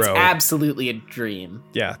 but it's zero. absolutely a dream.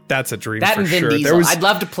 Yeah, that's a dream That for and Vin sure. Diesel. There was I'd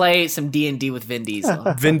love to play some D&D with Vin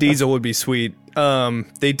Diesel. Vin Diesel would be sweet.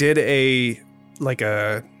 They did a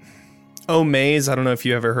maze. I don't know if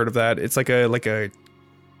you ever heard of that. It's like a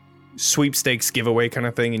sweepstakes giveaway kind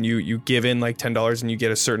of thing, and you give in like $10 and you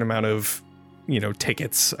get a certain amount of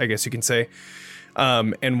tickets, I guess you can say.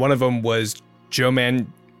 And one of them was Joe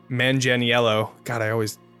Manganiello. God, I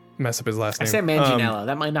always mess up his last I name. say Manganiello.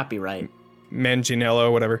 That might not be right.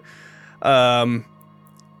 Manganiello, whatever.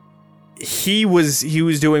 He was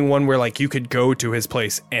doing one where like you could go to his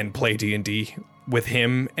place and play D&D with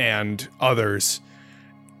him and others.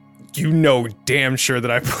 Damn sure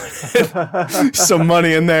that I put some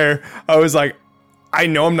money in there. I was like, I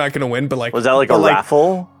know I'm not gonna win, but like, Was that like a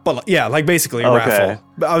raffle? But yeah, like basically a Okay. raffle.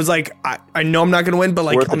 But I was like, I know I'm not gonna win, but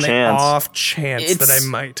like Worth a on the chance. off chance that I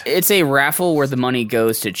might. It's a raffle where the money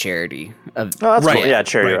goes to charity. Oh, that's Right. cool. Yeah,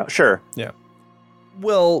 charity. Right. Sure. Yeah.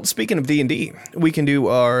 Well, speaking of D&D, we can do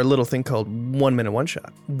our little thing called 1 minute one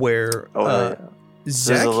shot, where Yeah.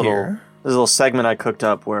 Zach There's a little segment I cooked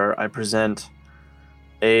up where I present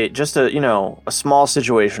a small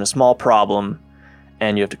situation, a small problem,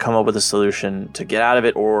 and you have to come up with a solution to get out of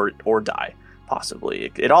it or die,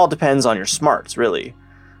 possibly. It all depends on your smarts, really.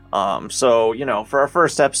 So, for our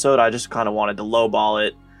first episode, I just kind of wanted to lowball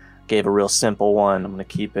it. Gave a real simple one. I'm going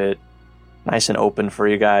to keep it nice and open for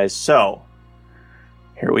you guys. So,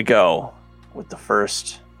 here we go with the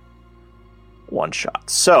first one shot.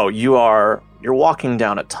 So, you're walking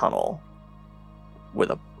down a tunnel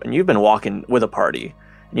and you've been walking with a party,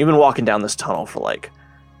 and you've been walking down this tunnel for like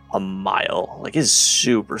a mile. Like, it's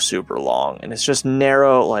super, super long, and it's just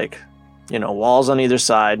narrow, like, walls on either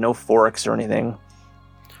side, no forks or anything.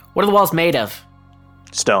 What are the walls made of?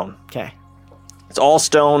 Stone. Okay. It's all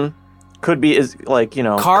stone. Could be could be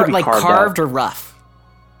Carved or rough?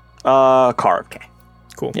 Carved. Okay.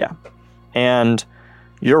 cool. Yeah. And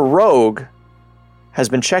your rogue has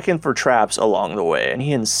been checking for traps along the way, and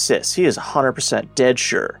he insists, he is 100% dead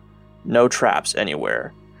sure, no traps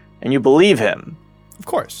anywhere. And you believe him Of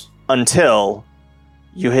course. until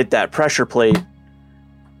you hit that pressure plate.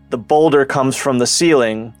 The boulder comes from the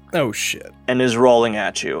ceiling Oh shit. and is rolling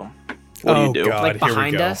at you. What do you do? God, Like here we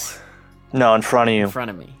behind go. us? No, in front of you. In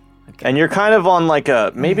front of me. Okay. And you're kind of on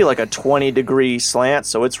maybe like a 20-degree slant,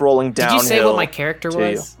 so it's rolling Did downhill. you say what my character to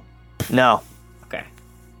was? No. Okay.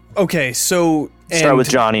 Okay, so Start with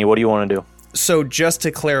Johnny. What do you want to do? So just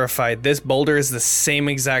to clarify, this boulder is the same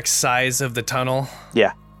exact size of the tunnel,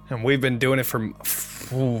 Yeah. and we've been doing it for.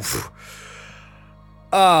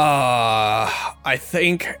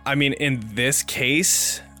 In this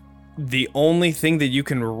case, the only thing that you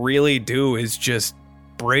can really do is just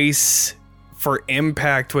brace for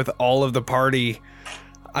impact with all of the party.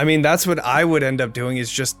 I mean, that's what I would end up doing,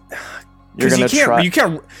 is just You're because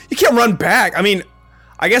gonna you can't run back. I mean,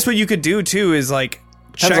 I guess what you could do too is like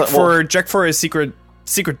check for a secret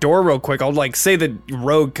door real quick. I'll like say the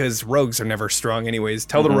rogue, because rogues are never strong anyways.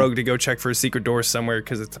 Tell the rogue to go check for a secret door somewhere,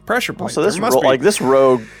 because it's a pressure point. So this There must be. this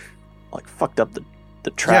rogue fucked up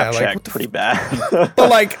the trap Yeah, like, check what the pretty bad. But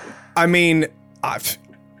like, I mean,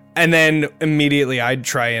 and then immediately I'd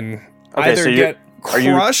try and Okay, either so get are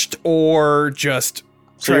you- crushed or just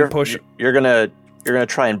So try and push it. You're gonna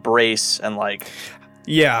try and brace and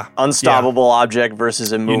Yeah. unstoppable object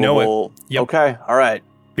versus immovable. know it. Yep. Okay, all right.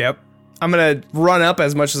 Yep. I'm gonna run up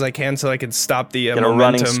as much as I can so I can stop the Get a momentum.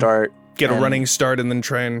 running start. Get a and running start and then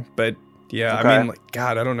try and. But yeah, Okay. I mean, like,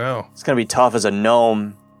 God, I don't know. It's gonna be tough as a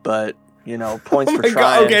gnome, but points for Oh my trying.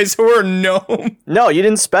 God, okay, so we're a gnome. No, you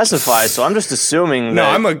didn't specify, so I'm just assuming No,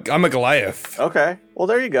 that. I'm a Goliath. Okay. Well,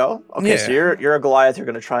 there you go. Okay, Yeah. so you're a Goliath. You're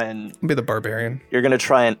gonna try and I'll be the barbarian.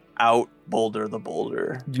 out boulder the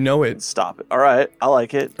boulder. You know it. Stop it. All right, I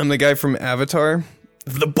like it. I'm the guy from Avatar.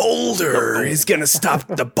 The boulder is gonna stop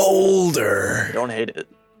the boulder. I don't hate it.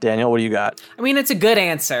 Daniel, what do you got? I mean, it's a good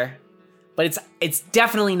answer, but it's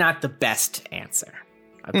definitely not the best answer.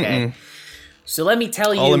 Okay. So let me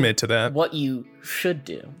tell you I'll admit to that. what you should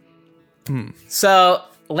do. So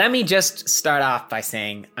let me just start off by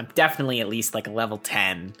saying I'm definitely at least like a level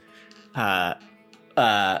 10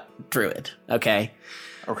 druid, okay?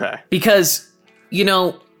 Okay. Because,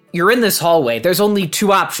 you're in this hallway. There's only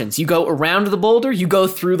two options. You go around the boulder, you go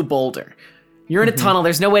through the boulder. You're in a tunnel,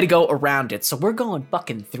 there's no way to go around it, so we're going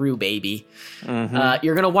fucking through, baby.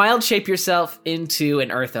 You're gonna wild shape yourself into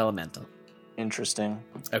an earth elemental. Interesting.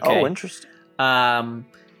 Okay. Oh, interesting.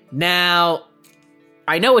 Now,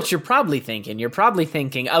 I know what you're probably thinking. You're probably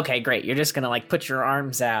thinking, okay, great, you're just gonna put your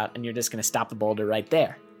arms out and you're just gonna stop the boulder right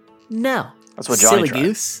there. No. That's what Johnny Silly tried.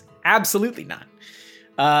 goose. Absolutely not.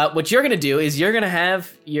 What you're gonna do is you're gonna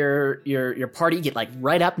have your party get like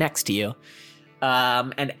right up next to you,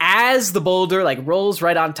 and as the boulder like rolls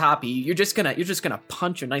right on top of you, you're just gonna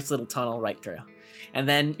punch a nice little tunnel right through, and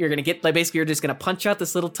then you're gonna get like basically you're just gonna punch out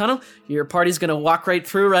this little tunnel. Your party's gonna walk right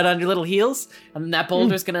through right on your little heels, and then that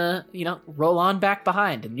boulder's gonna roll on back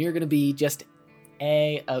behind, and you're gonna be just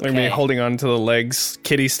okay. They're gonna be holding on to the legs,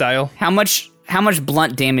 kitty style. How much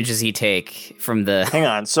blunt damage does he take from the? Hang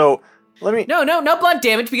on. So let me. No blunt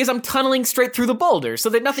damage because I'm tunneling straight through the boulder so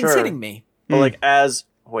that nothing's Sure. hitting me. But like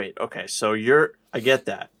wait, okay. So I get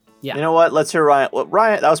that. Yeah. You know what? Let's hear Ryan. Well,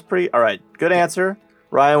 Ryan, that was pretty. All right. Good answer.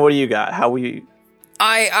 Ryan, what do you got? How we?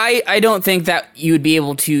 I don't think that you would be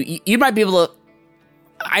able to. You might be able to.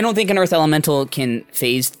 I don't think an Earth Elemental can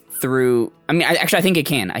phase through. I mean, I think it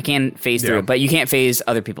can. I can phase through it, but you can't phase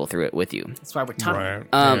other people through it with you. That's why we're tunneling.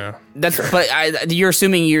 Right. But you're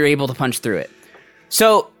assuming you're able to punch through it.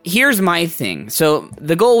 So here's my thing. So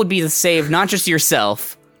the goal would be to save not just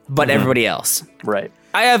yourself, but everybody else. Right.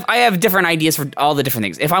 I have different ideas for all the different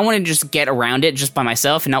things. If I want to just get around it just by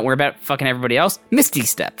myself and not worry about fucking everybody else, Misty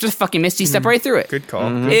Step. Just fucking Misty Step right through it. Good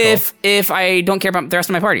call. If I don't care about the rest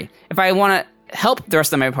of my party. If I want to help the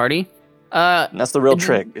rest of my party, And that's the real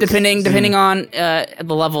trick. depending on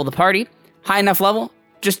the level of the party, high enough level,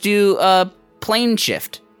 just do a plane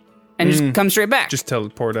shift and just come straight back. Just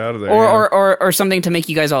teleport out of there. or something to make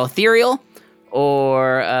you guys all ethereal,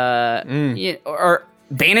 or or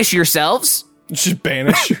banish yourselves. just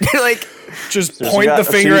banish. Like, Just So you point got- the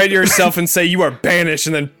so finger you- at yourself and say you are banished,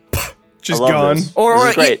 and then just I love gone. this. or This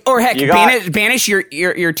is great. or heck, You got- banish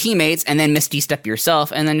your teammates and then Misty Step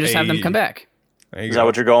yourself, and then just have them Hey. come back. There you Is go. that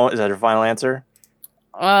what you're going? Is that your final answer?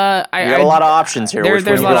 You got You got a lot of options here. Which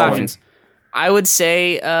There's a one lot you of going? options. I would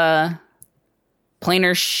say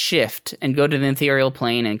planar shift and go to the ethereal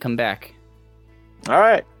plane and come back. All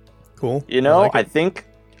right. Cool. You know, like I it.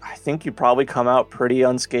 think you probably come out pretty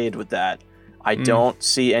unscathed with that. I don't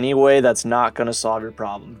see any way that's not going to solve your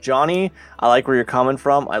problem. Johnny, I like where you're coming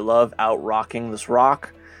from. I love out-rocking this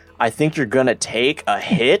rock. I think you're going to take a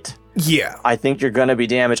hit. Yeah. I think you're going to be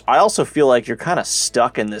damaged. I also feel like you're kind of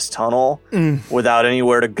stuck in this tunnel without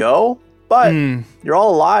anywhere to go. But you're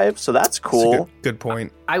all alive, so that's That's a cool. good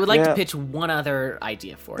point. I would like Yeah. to pitch one other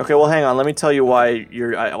idea for you. Okay, well, hang on. Let me tell you why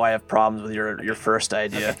why I have problems with your first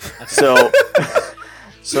idea. So,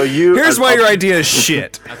 so you. Here's why your idea is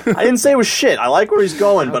shit. I didn't say it was shit. I like where he's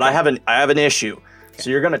going, but I have an issue. So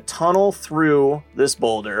you're gonna tunnel through this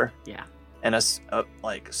boulder, Yeah. and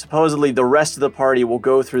like supposedly the rest of the party will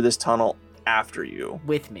go through this tunnel after you,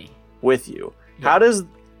 With me. with you. Yeah.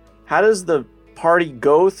 How does the party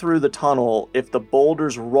go through the tunnel if the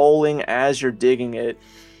boulder's rolling as you're digging it,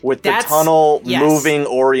 with That's- the tunnel yes. moving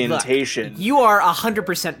Look, orientation? you are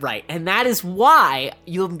 100% right, and that is why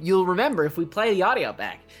you'll remember if we play the audio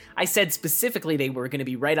back. I said specifically they were going to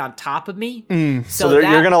be right on top of me. So you're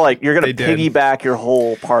that- gonna They did. piggyback your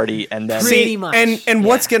whole party and then Pretty much. And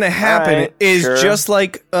what's gonna happen Alright, is sure. just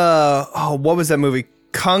like what was that movie?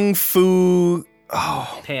 Kung Fu.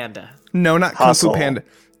 Panda. No, not Hustle. Kung Fu Panda.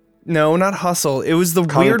 No, not Hustle. It was the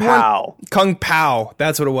Kung weird Pao. one. Kung Pao.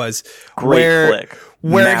 That's what it was. Great flick.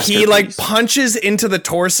 Where he like Masterpiece. punches into the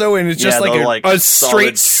torso and it's just Yeah, like the, a, like, a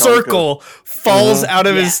solid straight chunk of- circle falls out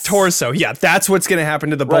of his Yes. torso. Yeah, that's what's gonna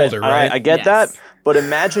happen to the Right, boulder, right? I get Yes. that, but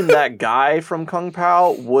imagine that guy from Kung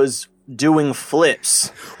Pao was doing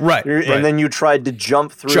flips, right. and then you tried to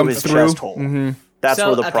jump through his chest hole. That's So,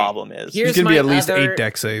 where the okay, problem is. here's He's gonna be my at least other- 8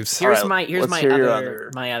 deck saves. Here's All right, my let's hear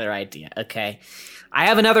your my other idea. Okay, I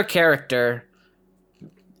have another character.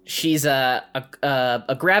 She's a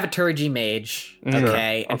Graviturgy mage.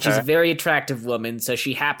 Okay, and she's a Okay. very attractive woman. So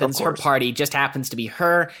she happens. Of Her course. party just happens to be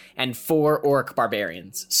her and 4 orc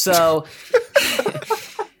barbarians. So.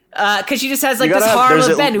 Because she just has like You this gotta have- harem there's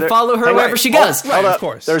of at- men who there- follow her hang on. wherever she Hold- goes. Right, hold of up.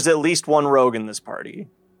 course. There's at least one rogue in this party.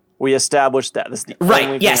 We established that. This is the only Right.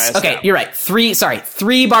 thing Yes. I Okay. established. You're right.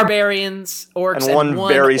 Three barbarians, orcs, And one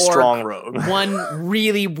very orc, strong rogue. One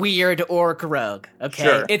really weird orc rogue. Okay.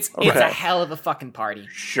 Sure. It's Okay. a hell of a fucking party.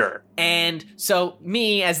 Sure. And so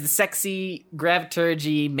me as the sexy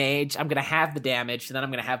Graviturgy mage, I'm gonna have the damage, and then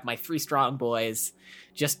I'm gonna have my 3 strong boys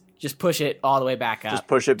just push it all the way back up. Just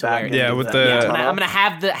push it to back. where- into Yeah, with that the- Yeah, tunnel. I'm gonna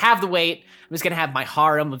have the weight. I'm just gonna have my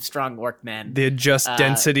harem of strong orc men. The adjust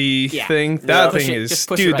density yeah. thing. Yeah. That Push thing it- is, just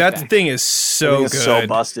push it dude. right That back. thing is I so think good. it's so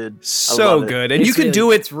busted. I So love it. good, and It's you can really-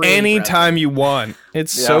 do it it's really anytime you want.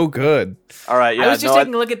 It's Yeah. so good. All right. Yeah. I was just no,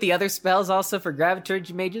 taking a look at the other spells also for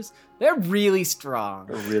Graviturgy mages. They're really strong.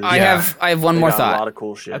 really, I Yeah. have one they more got A lot thought. of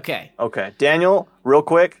cool shit. Okay. Okay. Daniel, real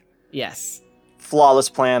quick. Yes. Flawless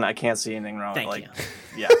plan. I can't see anything wrong. Thank like, you.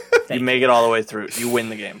 Yeah. You make it all the way through. You win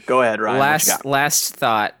the game. Go ahead, Ryan. Last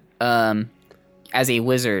thought. As a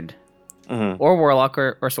wizard Mm-hmm. or warlock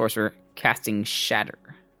or sorcerer, casting Shatter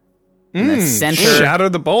in the center. Shatter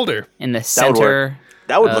the boulder. In the center.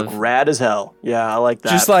 That would look rad as hell. Yeah, I like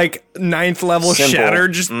that. Just like 9th level Simple. Shatter.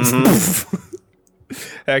 Just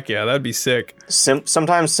heck yeah, that'd be sick.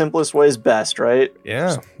 Sometimes simplest way is best, right?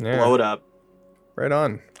 Yeah, Blow it up. right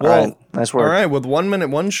on. All right, nice work. All right, with 1 minute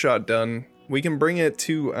one shot done, we can bring it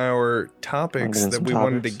to our topics that we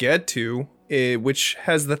wanted to get to, which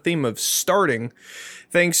has the theme of starting,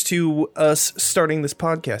 thanks to us starting this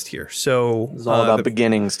podcast here. So It's all about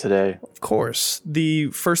beginnings today. of course, the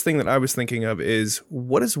first thing that I was thinking of is,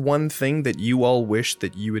 what is one thing that you all wish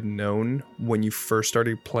that you had known when you first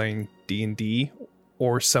started playing D&D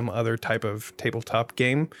or some other type of tabletop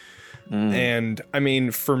game? And I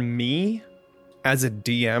mean, for me, as a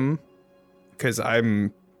DM, because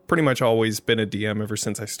I'm pretty much always been a DM ever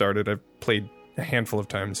since I started. I've played a handful of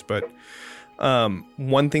times, but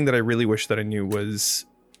one thing that I really wish that I knew was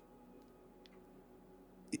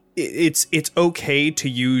it's okay to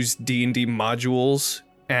use D&D modules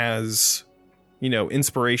as, you know,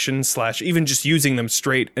 inspiration / even just using them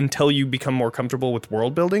straight until you become more comfortable with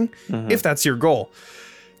world building, if that's your goal.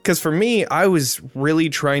 Because for me, I was really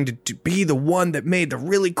trying to be the one that made the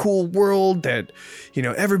really cool world that, you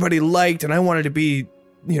know, everybody liked, and I wanted to be,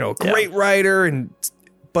 you know, a great writer,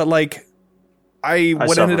 but like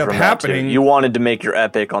what ended up happening, you wanted to make your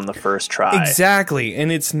epic on the first try. Exactly,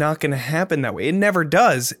 and it's not going to happen that way. It never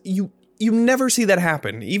does. You never see that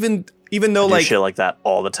happen. Even though like shit like that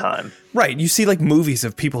all the time. Right, you see like movies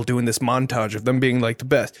of people doing this montage of them being like the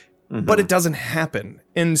best. But it doesn't happen.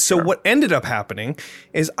 And so what ended up happening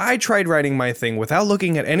is I tried writing my thing without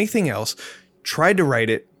looking at anything else, tried to write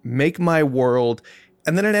it, make my world,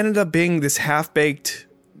 and then it ended up being this half-baked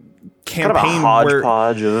campaign. Kind of a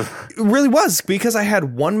hodgepodge of... It really was, because I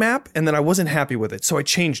had one map and then I wasn't happy with it, so I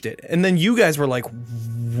changed it. And then you guys were like,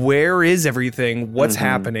 where is everything? What's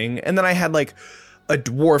happening? And then I had like a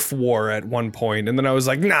dwarf war at one point, and then I was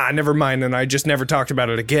like, nah, never mind, and I just never talked about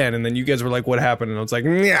it again. And then you guys were like, what happened? And I was like,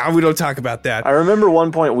 nah, we don't talk about that. I remember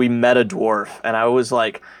one point we met a dwarf, and I was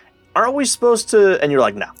like, aren't we supposed to? And you're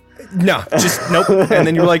like, no. No, just nope. And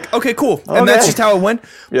then you're like, okay, cool. And that's just how it went.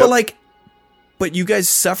 Yep. But you guys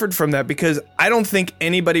suffered from that, because I don't think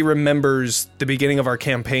anybody remembers the beginning of our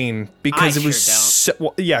campaign, because it was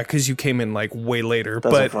because you came in like way later.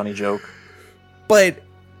 That's a funny joke. But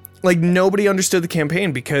like nobody understood the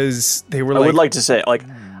campaign, because they were I would like to say, like,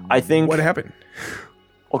 I think what happened?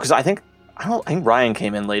 Well, because I think Ryan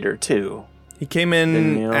came in later too. He came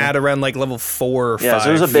in at around like level 4 or 5. Yeah, so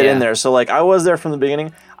there's a bit in there. So like I was there from the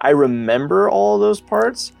beginning. I remember all of those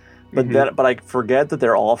parts, but but I forget that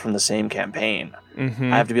they're all from the same campaign.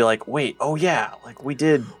 I have to be like, wait, oh yeah, like we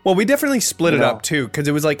did. Well, we definitely split it up too, because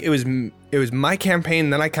it was like it was my campaign.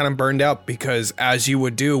 And then I kind of burned out, because as you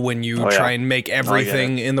would do when you try and make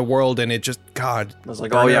everything in the world, and it just I was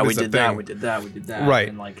like, oh yeah, we did that, we did that, right?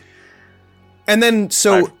 And like. And then,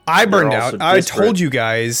 so I burned out. I told you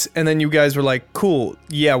guys, and then you guys were like, cool,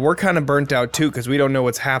 yeah, we're kind of burnt out too, because we don't know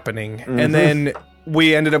what's happening. And then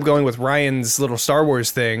we ended up going with Ryan's little Star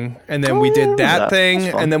Wars thing, and then we did that thing,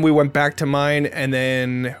 and then we went back to mine, and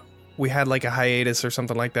then we had like a hiatus or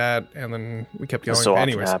something like that, and then we kept going. So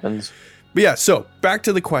anyways, often happens. But yeah, so back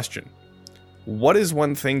to the question. What is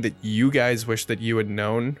one thing that you guys wish that you had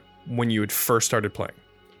known when you had first started playing?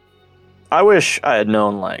 I wish I had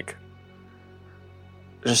known, like,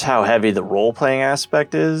 just how heavy the role-playing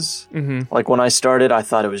aspect is. Like, when I started, I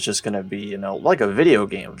thought it was just going to be, you know, like a video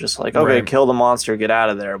game. Just like, okay, kill the monster, get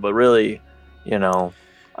out of there. But really, you know,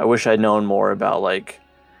 I wish I'd known more about, like,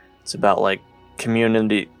 it's about, like,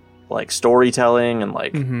 community, like, storytelling. And,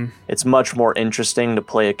 like, it's much more interesting to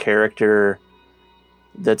play a character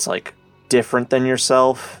that's, like, different than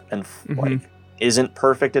yourself and, like, isn't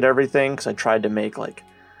perfect at everything. Because I tried to make, like,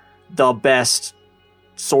 the best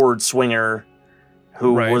sword swinger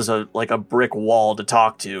who was a brick wall to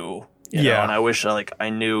talk to, you know? And I wish I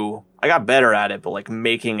got better at it, but like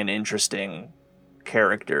making an interesting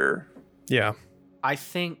character. Yeah. I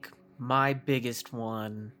think my biggest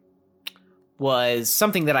one was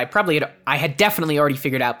something that I had definitely already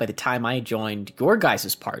figured out by the time I joined your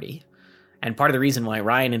guys' party. And part of the reason why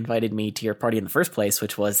Ryan invited me to your party in the first place,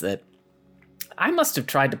 which was that I must have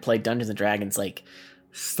tried to play Dungeons & Dragons like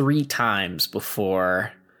 3 times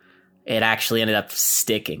before it actually ended up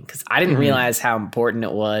sticking, because I didn't realize how important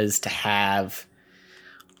it was to have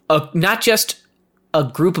not just a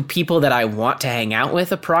group of people that I want to hang out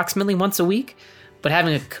with approximately once a week, but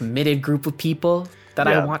having a committed group of people that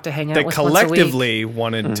I want to hang out that with once a week. collectively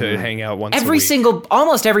wanted to hang out once a week.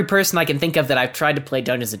 Almost every person I can think of that I've tried to play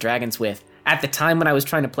Dungeons & Dragons with, at the time when I was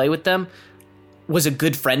trying to play with them, was a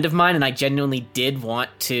good friend of mine, and I genuinely did want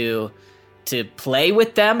to play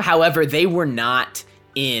with them. However, they were not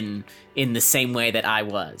in the same way that I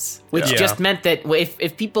was, which just meant that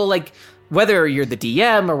if people, like, whether you're the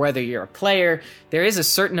DM or whether you're a player, there is a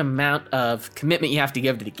certain amount of commitment you have to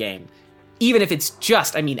give to the game. Even if it's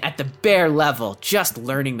just, I mean, at the bare level, just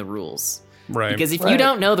learning the rules. Right. Because if you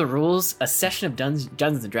don't know the rules, a session of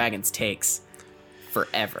Dungeons & Dragons takes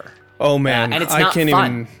forever. Oh, man. And it's I not can't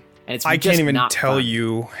fun. even... And it's I can't even not tell fun.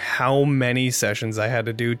 you how many sessions I had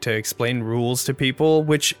to do to explain rules to people,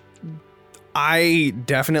 which I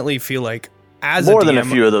definitely feel like as More a DM, than a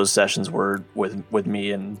few of those sessions were with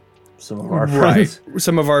me and some of our friends. right?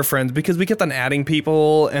 Some of our friends, because we kept on adding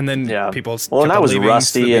people, and then people. Well, and kept I on was leaving,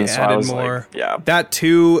 rusty, they and so I added was more. like, that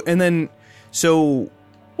too, and then so.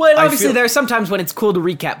 Well, I obviously feel- there are sometimes when it's cool to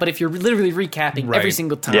recap, but if you're literally recapping every Right.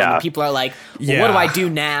 single time, Yeah. and people are like, well, what do I do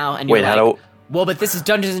now? And you're Wait, like, how do? well, but this is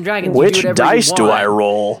Dungeons & Dragons. You Which do whatever dice you do want. I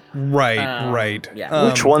roll? Right. yeah.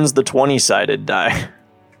 Which one's the 20-sided die?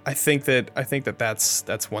 I think that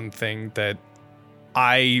that's one thing that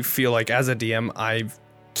I feel like as a DM I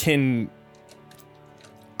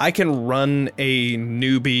can run a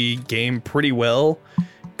newbie game pretty well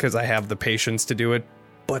because I have the patience to do it,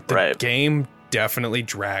 but the game definitely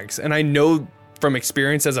drags. And I know from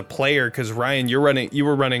experience as a player, because Ryan, you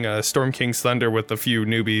were running a Storm King's Thunder with a few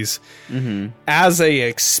newbies. Mm-hmm. As a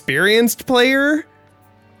experienced player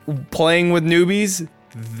playing with newbies,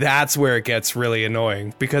 that's where it gets really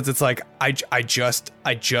annoying, because it's like I just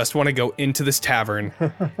want to go into this tavern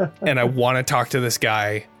and I want to talk to this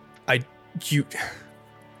guy.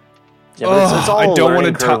 Yeah, but it's all I don't want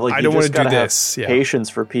want to I don't want to do this. Yeah. Patience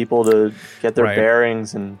for people to get their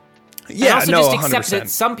bearings and. And also just accept 100%. that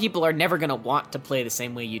some people are never going to want to play the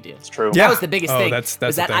same way you do. It's true. Yeah. That was the biggest thing. That's is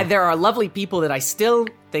the that thing. there are lovely people that I still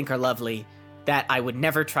think are lovely that I would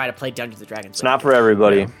never try to play Dungeons & Dragons It's not for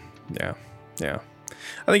everybody. Yeah.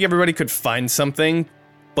 I think everybody could find something,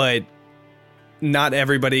 but not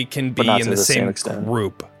everybody can be not in to the the same same extent.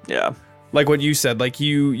 group. Yeah. Like what you said, like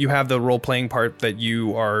you have the role playing part that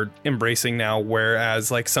you are embracing now, whereas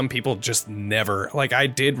like some people just never. Like I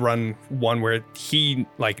did run one where he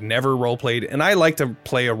like never role played, and I like to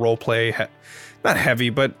play a role play, not heavy,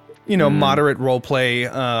 but moderate role play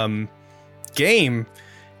game,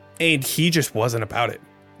 and he just wasn't about it.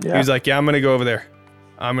 Yeah. He was like, "Yeah, I'm gonna go over there.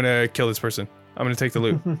 I'm gonna kill this person. I'm gonna take the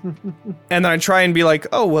loot." And then I try and be like,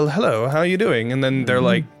 "Oh well, hello, how are you doing?" And then they're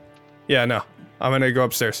like, "Yeah, no. I'm gonna go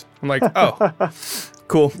upstairs." I'm like, "Oh,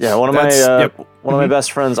 cool." Yeah, one of Mm-hmm. my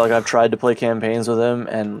best friends, like I've tried to play campaigns with him,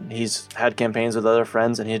 and he's had campaigns with other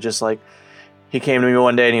friends, and he came to me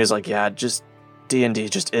one day and he was like, "Yeah, just D&D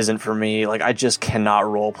just isn't for me. Like I just cannot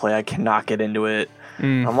role play. I cannot get into it."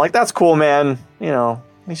 I'm like, "That's cool, man. At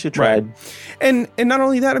least you tried." Right. And not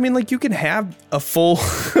only that, I mean, like you can have a full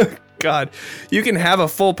you can have a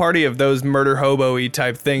full party of those murder hobo-y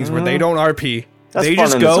type things where they don't RP. That's they fun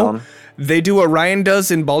just in its go. own. They do what Ryan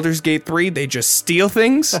does in Baldur's Gate 3. They just steal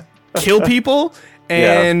things, kill people,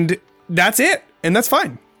 and that's it. And that's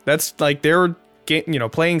fine. That's like their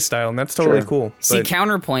playing style, and that's totally Sure. cool. See, But-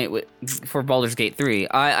 counterpoint for Baldur's Gate 3,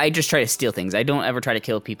 I just try to steal things. I don't ever try to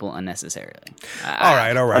kill people unnecessarily. all right.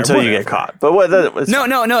 Until you whatever. get caught. But what?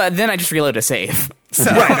 No. Then I just reload a save.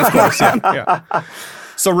 So, Right, of course. Yeah.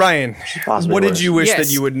 So Ryan, Possibly what did worse. you wish Yes,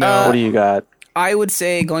 that you would know? What do you got? I would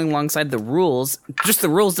say going alongside the rules, just the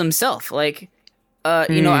rules themselves. Like,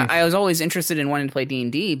 I was always interested in wanting to play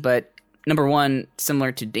D&D, but number one,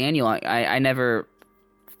 similar to Daniel, I never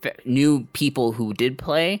knew people who did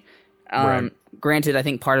play. Right. Granted, I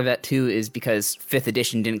think part of that too is because 5th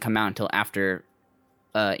edition didn't come out until after,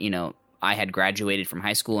 I had graduated from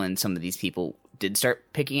high school, and some of these people did start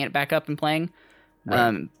picking it back up and playing.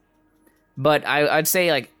 Right. But I'd say,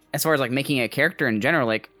 like, as far as like making a character in general,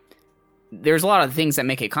 like, there's a lot of things that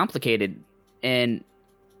make it complicated, and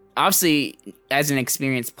obviously, as an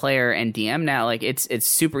experienced player and DM now, like it's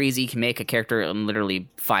super easy. You can make a character in literally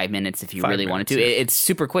 5 minutes if you really wanted to. yeah. It's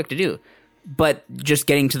super quick to do, but just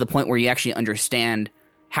getting to the point where you actually understand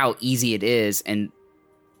how easy it is, and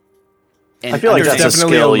I feel like There's that's a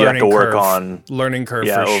definitely skill you have to learning work curve. on. Learning curve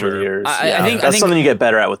Yeah, for over sure. the years. I think that's something you get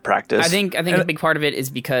better at with practice. I think a big part of it is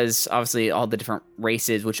because obviously all the different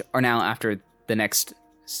races, which are now after the next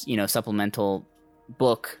supplemental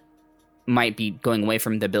book, might be going away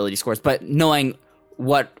from the ability scores, but knowing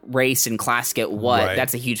what race and class get what. Right.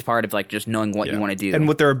 That's a huge part of like just knowing what you want to do. And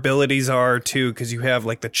what their abilities are too, because you have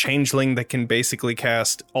like the changeling that can basically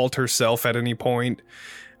cast alter self at any point.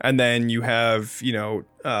 And then you have, you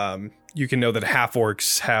can know that half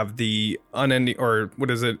orcs have the unending, or what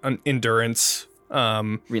is it? Endurance.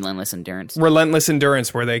 Relentless endurance. Relentless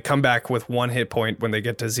endurance, where they come back with 1 hit point when they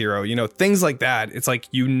get to 0. Things like that. It's like,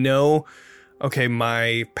 okay,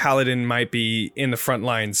 my paladin might be in the front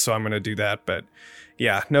lines, so I'm going to do that. But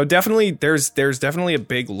yeah, no, definitely, there's definitely a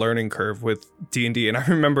big learning curve with D&D. And I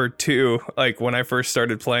remember too, like when I first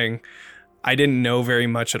started playing, I didn't know very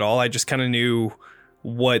much at all. I just kind of knew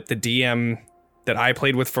what the DM that I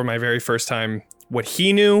played with for my very first time, what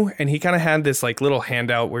he knew, and he kind of had this like little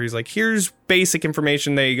handout where he's like, here's basic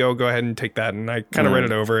information, there you go ahead and take that. And I kind of read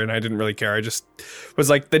it over and I didn't really care. I just was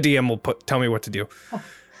like, the DM will tell me what to do.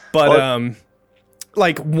 But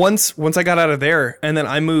like once I got out of there and then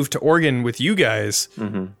I moved to Oregon with you guys,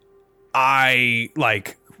 I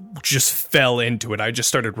like just fell into it. I just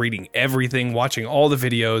started reading everything, watching all the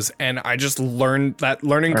videos, and I just learned that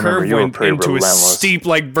learning curve went into a steep,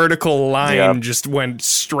 like vertical line, just went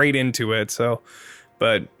straight into it. So,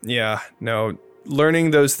 but yeah, no,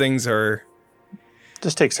 learning those things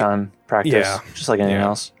just takes time, practice, just like anything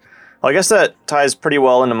else. Well, I guess that ties pretty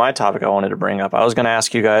well into my topic I wanted to bring up. I was going to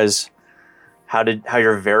ask you guys how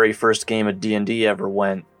your very first game of D&D ever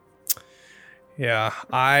went. Yeah,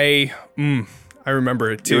 I remember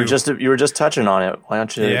it too. You were just touching on it. Why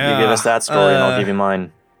don't you give us that story and I'll give you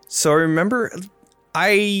mine. So I remember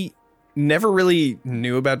I never really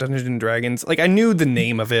knew about Dungeons and Dragons. Like I knew the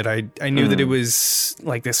name of it. I knew that it was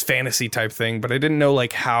like this fantasy type thing, but I didn't know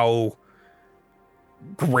like how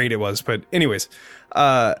great it was. But anyways,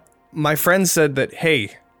 my friend said that,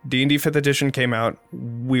 hey, D&D 5th edition came out.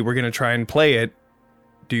 We were going to try and play it.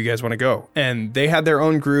 Do you guys want to go? And they had their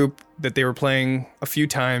own group that they were playing a few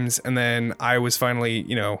times. And then I was finally,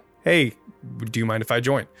 hey, do you mind if I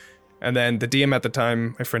join? And then the DM at the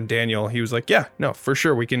time, my friend Daniel, he was like, yeah, no, for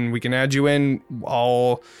sure. We can add you in.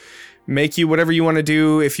 I'll make you whatever you want to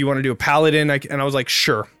do. If you want to do a paladin. And I was like,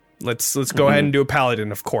 sure, let's go ahead and do a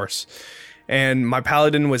paladin, of course. And my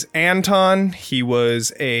paladin was Anton. He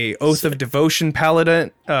was a Oath of Devotion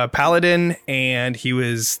paladin, and he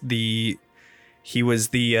was the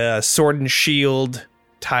sword and shield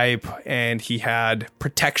type, and he had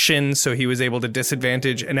protection, so he was able to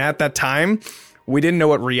disadvantage. And at that time, we didn't know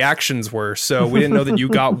what reactions were, so we didn't know that you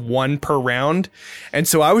got 1 per round. And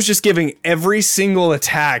so I was just giving every single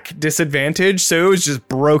attack disadvantage, so it was just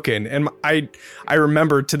broken. And I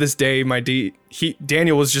remember to this day,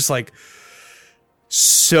 Daniel was just like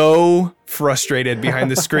so frustrated behind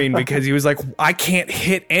the screen because he was like, I can't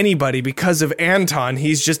hit anybody because of Anton.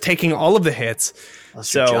 He's just taking all of the hits.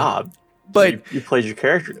 That's your job. But you played your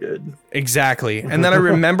character good. Exactly. And then I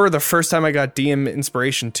remember the first time I got DM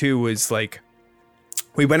inspiration too was like,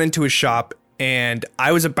 we went into a shop and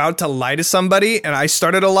I was about to lie to somebody and I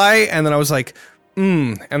started a lie and then I was like,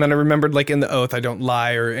 and then I remembered like in the oath, I don't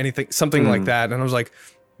lie or anything, something like that. And I was like,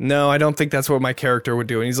 no, I don't think that's what my character would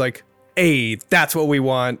do. And he's like, hey, that's what we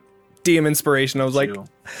want. DM inspiration. I was like,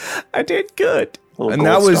 I did good. And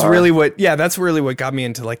that was really that's really what got me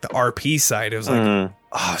into like the RP side. It was like,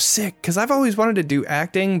 oh, sick. Because I've always wanted to do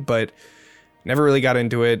acting, but never really got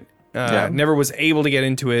into it. Never was able to get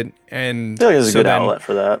into it. And I feel like there's a good outlet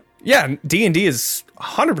for that. Yeah, D&D is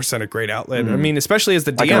 100% a great outlet. I mean, especially as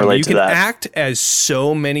the DM, you can act as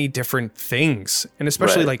so many different things. And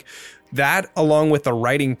especially like that, along with the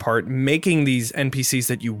writing part, making these NPCs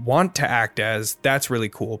that you want to act as, that's really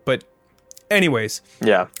cool. But anyways,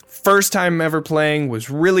 first time ever playing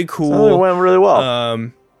was really cool. So it went really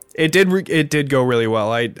well. It did go really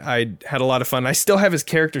well. I had a lot of fun. I still have his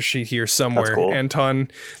character sheet here somewhere. That's cool.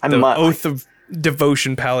 Anton, Oath of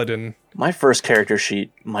Devotion Paladin. My first character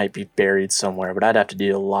sheet might be buried somewhere, but I'd have to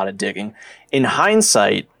do a lot of digging. In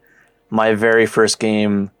hindsight, my very first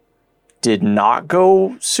game did not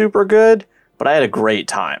go super good, but I had a great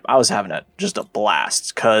time. I was having just a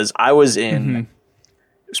blast because I was in, it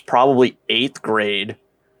was probably 8th grade.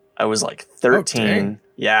 I was like 13.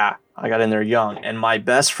 Yeah, I got in there young. And my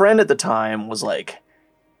best friend at the time was like,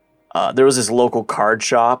 there was this local card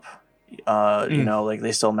shop. You know, like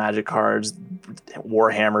they sell Magic cards,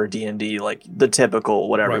 Warhammer, D&D, like the typical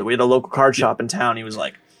whatever. Right. We had a local card shop in town. He was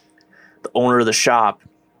like, the owner of the shop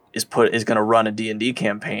is going to run a D&D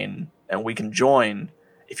campaign and we can join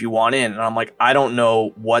if you want in. And I'm like, I don't know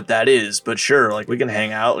what that is, but sure, like we can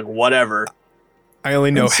hang out, like whatever. I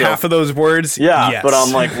only know half of those words. Yeah, yes. But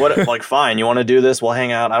I'm like, what? Like, fine, you want to do this? We'll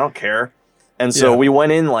hang out. I don't care. And so we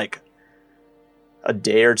went in like, a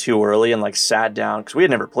day or two early and like sat down because we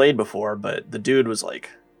had never played before, but the dude was like,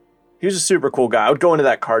 he was a super cool guy. I would go into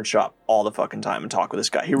that card shop all the fucking time and talk with this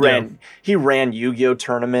guy. He ran Yu-Gi-Oh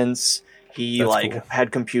tournaments. He That's like cool.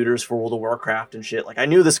 had computers for World of Warcraft and shit. Like I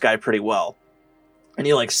knew this guy pretty well. And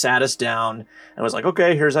he like sat us down and was like,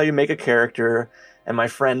 okay, here's how you make a character. And my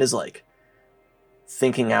friend is like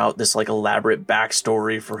thinking out this like elaborate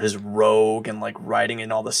backstory for his rogue and like writing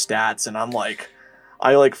in all the stats. And I'm like,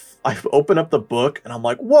 I open up the book and I'm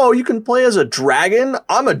like, whoa, you can play as a dragon?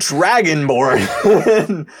 I'm a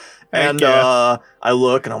dragonborn. and I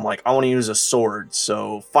look and I'm like, I want to use a sword.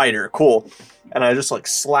 So fighter, cool. And I just like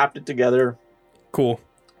slapped it together. Cool.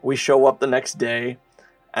 We show up the next day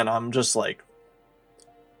and I'm just like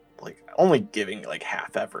only giving like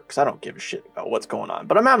half effort because I don't give a shit about what's going on,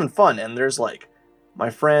 but I'm having fun. And there's like my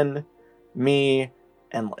friend, me,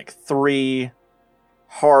 and like 3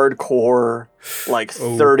 hardcore like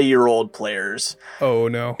 30-year-old players Oh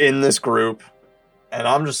no. in this group, and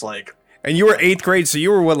I'm just like, And you were 8th grade, so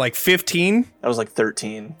you were what, like 15? I was like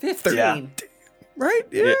 13. 15. Yeah. Right?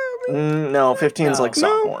 Yeah. No, 15 is like No.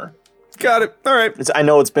 sophomore. Got it. All right. I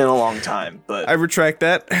know it's been a long time, but I retract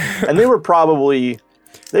that. and they were probably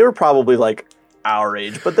like our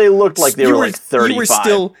age, but they looked like they were like 35. You were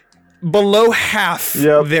still below half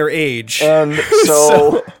Yep. their age. And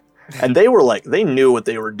so, and they were like, they knew what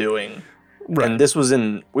they were doing. Right. And this was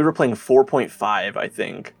we were playing 4.5, I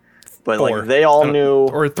think. But 4. like, they all knew,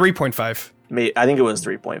 Or 3.5. I think it was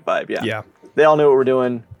 3.5, yeah. Yeah. They all knew what we're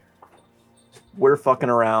doing. We're fucking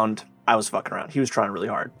around. I was fucking around. He was trying really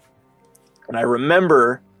hard. And I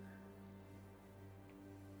remember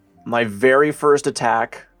my very first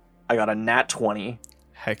attack, I got a nat 20,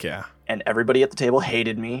 Heck yeah. and everybody at the table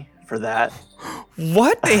hated me for that.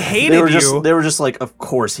 What? They hated They were you? they were just like, of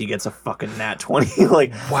course he gets a fucking nat 20.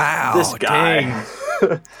 Like, Wow. this guy.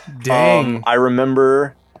 Dang. I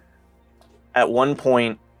remember at one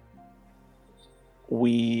point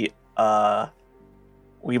we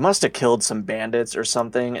must have killed some bandits or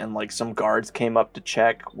something, and like some guards came up to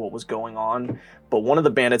check what was going on, but one of the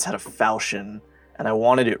bandits had a falchion and I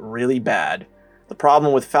wanted it really bad. The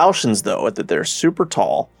problem with falchions though is that they're super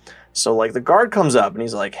tall. So like the guard comes up and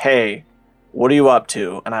he's like, "Hey, what are you up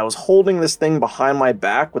to?" And I was holding this thing behind my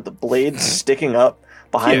back with the blade sticking up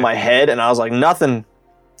behind Yeah. my head, and I was like, "Nothing.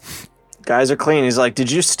 Guys are clean." He's like,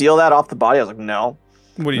 "Did you steal that off the body?" I was like, "No,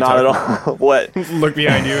 What are you not at talking all." What? Look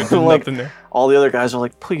behind you. There's Like- nothing there. All the other guys are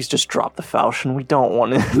like, "Please just drop the falchion. We don't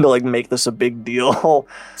want to like make this a big deal."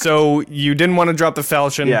 So you didn't want to drop the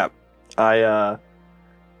falchion. Yeah,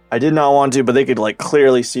 I did not want to, but they could like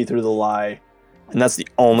clearly see through the lie, and that's the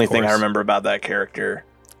only thing I course. remember about that character.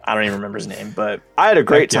 I don't even remember his name, but I had a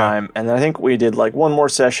great Heck yeah. time, and then I think we did like one more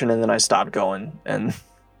session, and then I stopped going, and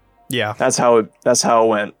Yeah. that's how it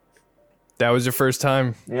went. That was your first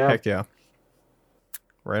time. Yeah. Heck yeah.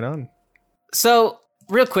 Right on. So,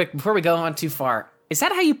 real quick, before we go on too far, is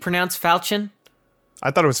that how you pronounce falchion?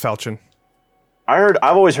 I thought it was falchion. I've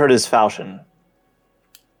always heard his falchion.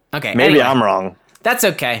 Okay, Maybe anyway, I'm wrong. That's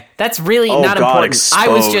okay. That's really Oh, not God, important. I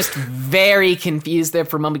was exposed. just very confused there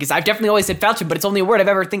for a moment because I've definitely always said falchion, but it's only a word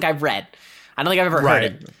I've read. I don't think I've ever heard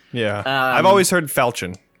it. Yeah. I've always heard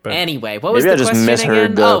falchion. But Anyway, what was Maybe I the just question misheard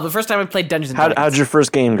again? the- The first time I played Dungeons & Dragons. How'd your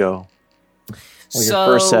first game go? Like your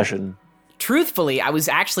first session? Truthfully, I was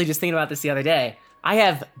actually just thinking about this the other day. I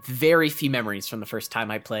have very few memories from the first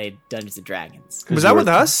time I played Dungeons & Dragons. was that with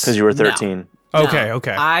us? Because you were 13. Okay, No.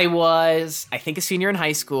 okay. I was, I think, a senior in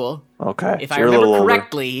high school. Okay. If so I you're a little remember older.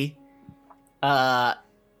 correctly, I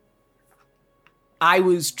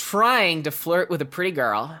was trying to flirt with a pretty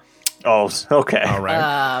girl. Oh, okay. All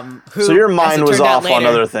right. Who, So your as mind it was turned out off on later-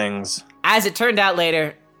 other things. As it turned out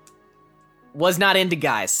later, was not into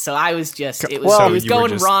guys. So I was just, it was, Well, it was you were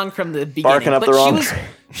going just wrong from the beginning. barking up but the wrong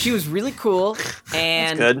she was really cool,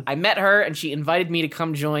 and good. I met her, and she invited me to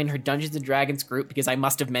come join her Dungeons & Dragons group because I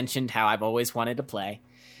must have mentioned how I've always wanted to play.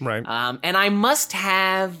 Right. And I must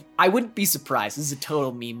have, I wouldn't be surprised, this is a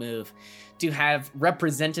total me move, to have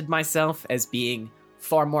represented myself as being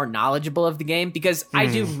far more knowledgeable of the game because I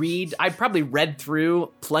do read, I probably read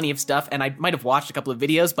through plenty of stuff and I might have watched a couple of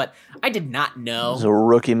videos, but I did not It know was a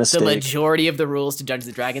rookie the mistake. majority of the rules to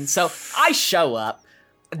Dungeons & Dragons. So I show up,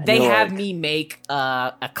 they you're have like- me make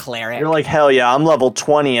a cleric. You're like, hell yeah, I'm level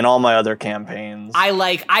 20 in all my other campaigns.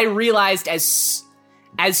 I realized as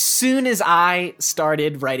soon as I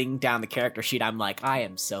started writing down the character sheet, I'm like, I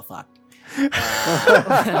am so fucked. Dude,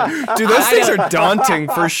 those things are daunting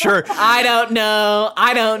for sure. I don't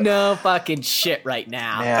know fucking shit right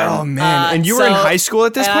now. Man. Oh, man. And you were in high school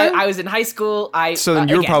at this point? I was in high school. So then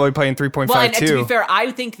you were again, probably playing 3.5 well, and to be too. fair,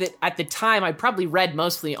 I think that at the time I probably read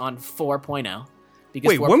mostly on 4.0. Because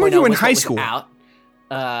Wait, when were 4.0 you in was what high was school? Out.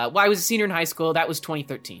 Well, I was a senior in high school. That was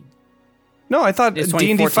 2013. No, I thought It's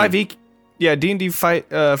D&D 2014. 5e. Yeah, D&D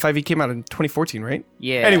 5e came out in 2014, right?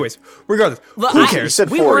 Yeah. Anyways, regardless, Well, who I- cares? said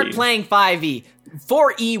We 4E. weren't playing 5e.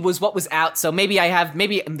 4E was what was out, so maybe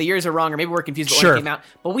the years are wrong, or maybe we're confused about when Sure. it came out.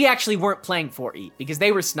 But we actually weren't playing 4E because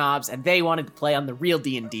they were snobs and they wanted to play on the real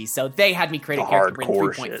D&D, so they had me create a The character in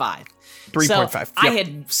hardcore 3.5. 3.5, So I yep.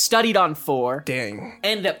 had studied on 4. Dang.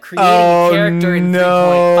 Ended up creating Oh, a character in no.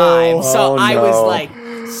 3.5. So Oh, I was no. like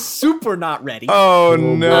super not ready. Oh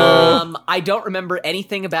no. I don't remember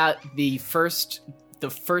anything about the first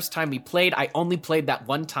time we played. I only played that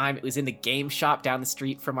one time. It was in the game shop down the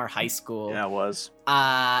street from our high school. Yeah, it was.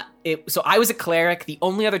 So I was a cleric. The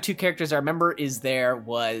only other two characters I remember there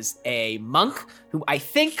was a monk who I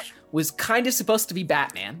think was kind of supposed to be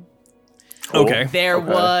Batman. Okay. There Okay.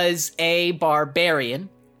 was a barbarian.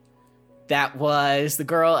 That was the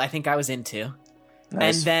girl I think I was into.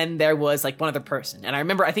 Nice. And then there was like one other person. And I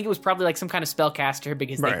remember, I think it was probably like some kind of spellcaster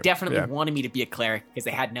because they Right, definitely yeah. wanted me to be a cleric because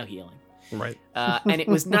they had no healing. Right. And it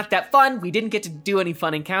was not that fun. We didn't get to do any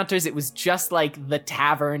fun encounters. It was just like the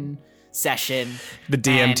tavern session. The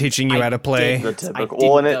DM And teaching you I how to play. didn't- The I typical- didn't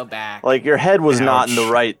well, and it- go back. Like your head was not in the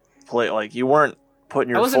Ouch. right place. Like you weren't putting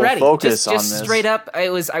your I wasn't full ready. focus Just on this. straight up, I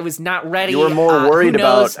was not ready. You were more worried who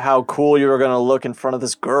knows? about how cool you were going to look in front of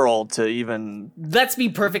this girl to even. Let's be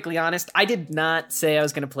perfectly honest. I did not say I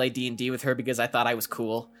was going to play D&D with her because I thought I was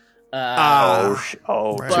cool. Ah. Too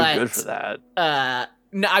But- good for that.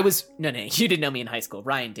 No, no, you didn't know me in high school.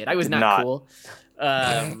 Ryan did. I was Did not not. cool.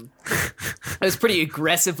 I was pretty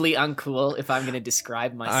aggressively uncool, if I'm going to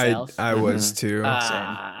describe myself. I was too.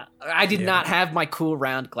 I did not have my cool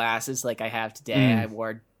round glasses like I have today. I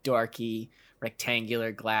wore dorky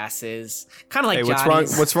rectangular glasses, kind of like Hey, what's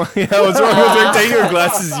Johnny's. wrong? What's wrong? Yeah, what's wrong with rectangular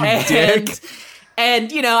glasses, you dick?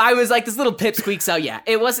 And you know, I was like this little pipsqueak. So yeah,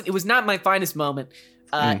 it was not my finest moment.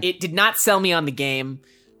 It did not sell me on the game,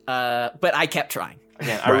 but I kept trying.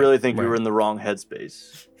 Again, I Right, really think you right. were in the wrong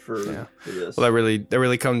headspace for this. Well, that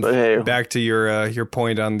really comes But hey. back to your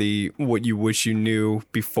point on the what you wish you knew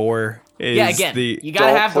before. Is Yeah, again, the you gotta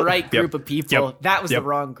don't have the put- right group of people. Yep. That was Yep. the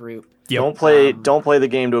wrong group. Yep. Don't play the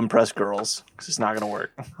game to impress girls because it's not going to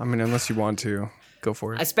work. I mean, unless you want to, go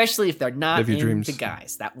for it. Especially if they're not Live your in dreams. the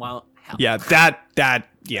guys. That won't help. Yeah,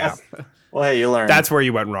 yeah. Well, hey, you learned. That's where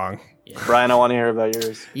you went wrong. Brian. I want to hear about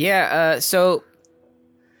yours. Yeah, so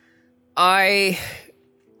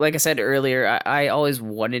like I said earlier, I always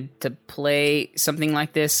wanted to play something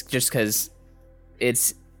like this just because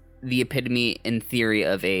it's the epitome in theory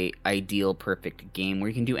of a ideal perfect game where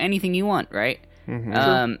you can do anything you want, right?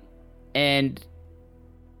 And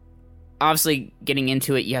obviously getting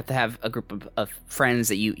into it, you have to have a group of friends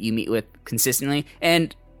that you meet with consistently.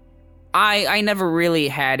 And I never really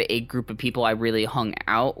had a group of people I really hung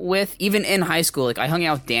out with. Even in high school, like I hung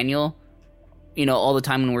out with Daniel, you know, all the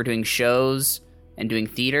time when we were doing shows and doing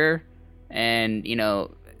theater. And, you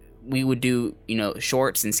know, we would do, you know,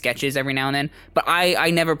 shorts and sketches every now and then. But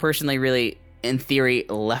I never personally really, in theory,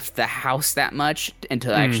 left the house that much and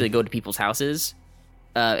to actually go to people's houses.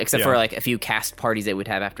 Except for Yeah. like a few cast parties they would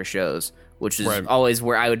have after shows, which is Right. always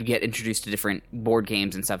where I would get introduced to different board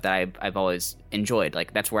games and stuff that I've always enjoyed.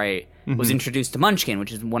 Like that's where I was introduced to Munchkin,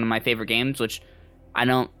 which is one of my favorite games. Which I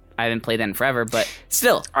haven't played that in forever, but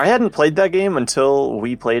still, I hadn't played that game until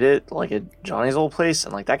we played it like at Johnny's old place,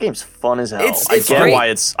 and like that game's fun as hell. It's I get great. why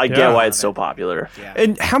it's so popular.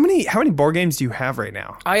 And how many board games do you have right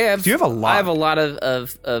now? I have. Do you have a lot? I have a lot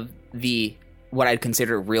of the what I'd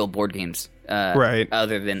consider real board games. Right.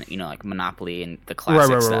 Other than, you know, like Monopoly and the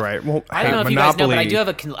classic stuff. Right. Well, I don't know hey, if you guys know, but I Monopoly-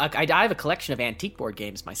 do have I have a collection of antique board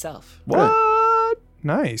games myself. What?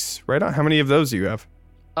 Nice. Right on. How many of those do you have?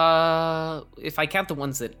 If I count the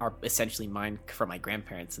ones that are essentially mine from my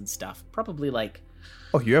grandparents and stuff, probably like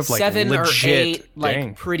Oh, you have like 7 legit. or 8 like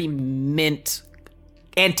Dang. pretty mint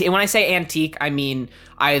antique. When I say antique, I mean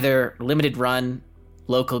either limited run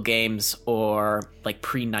local games or like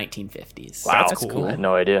pre 1950s. Wow, That's cool. I had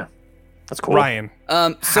no idea. That's cool. Ryan,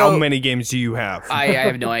 So how many games do you have? I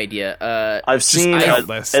have no idea. I've seen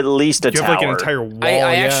countless. at least a you have tower. like an entire wall.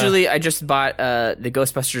 I just bought the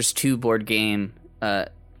Ghostbusters 2 board game a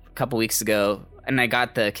couple weeks ago, and I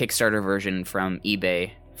got the Kickstarter version from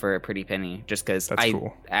eBay for a pretty penny, just because That's I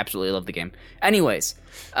cool. absolutely love the game. Anyways,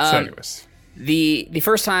 So anyways. the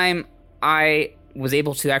first time I was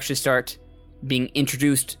able to actually start being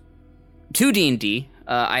introduced to D&D,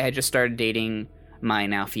 I had just started dating my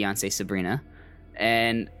now fiance Sabrina,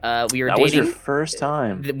 and we were That was dating. your first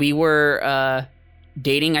time. We were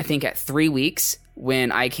dating, I think, at 3 weeks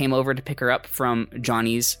when I came over to pick her up from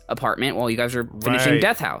Johnny's apartment while you guys were finishing Right.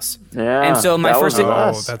 Death House. Yeah, And so my that first was Oh,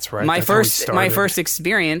 us. that's right. my That's how we first started.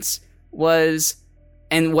 experience was,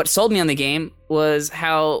 and what sold me on the game was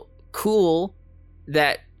how cool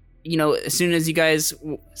that, you know, as soon as you guys,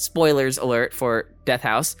 spoilers alert for Death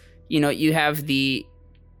House, you know, you have the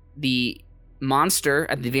monster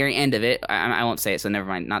at the very end of it. I won't say it, so never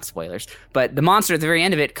mind, not spoilers. But the monster at the very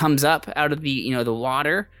end of it comes up out of the, you know, the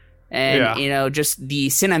water, and Yeah. you know, just the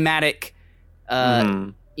cinematic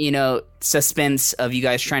you know, suspense of you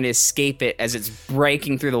guys trying to escape it as it's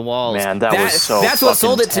breaking through the walls. Man, that was so That's what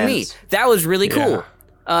sold fucking it to me. intense. That was really cool.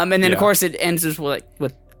 Yeah. And then Yeah. of course it ends with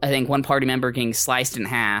I think one party member getting sliced in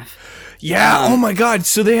half. Yeah. Oh my God.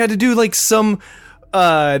 So they had to do like some.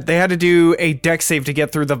 They had to do a deck save to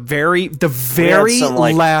get through the very We had some,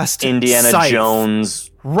 like, last Indiana scythe. Jones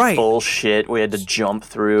Right. bullshit. We had to jump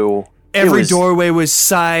through. It Every was- doorway was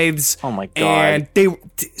scythes. Oh my God. And they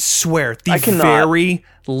swear the I cannot- very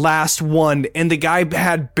last one, and the guy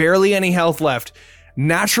had barely any health left.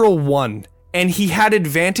 Natural one, and he had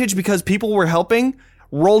advantage because people were helping.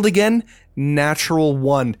 Rolled again. Natural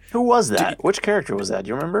one. Who was that? Which character was that? Do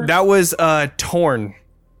you remember? That was Torn.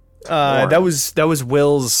 That was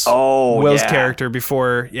Will's yeah. character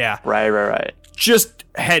before. Yeah, Right. just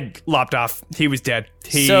head lopped off. He was dead.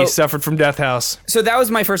 He So- suffered from Death House. So that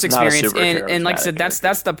was my first Not a experience, super and like I said, charismatic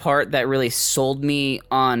that's the part that really sold me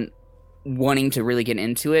on wanting to really get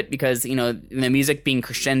into it, because you know the music being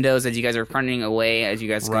crescendos as you guys are running away, as you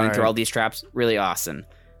guys are going Right. through all these traps, really awesome.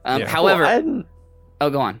 Yeah. However, Well, oh,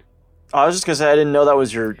 go on. I was just gonna say I didn't know that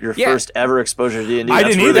was your Yeah. first ever exposure to D&D. I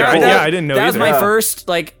That's didn't really either. cool. I didn't know that was either. my Yeah. first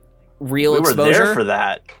like real We were exposure there for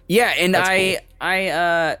that. Yeah, and That's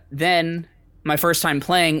I then my first time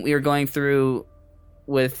playing, we were going through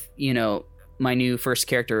with, you know, my new first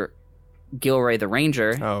character, Gilray the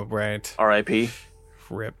Ranger. Oh right. R.I.P.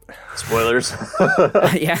 Rip. Spoilers.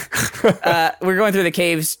 Yeah, we're going through the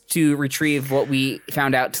caves to retrieve what we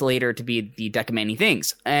found out to later to be the deck of many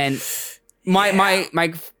things. And my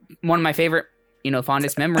one of my favorite, you know,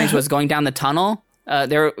 fondest memories was going down the tunnel.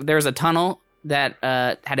 There was a tunnel that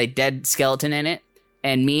had a dead skeleton in it,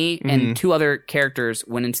 and me and two other characters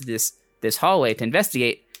went into this hallway to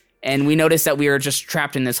investigate. And we noticed that we were just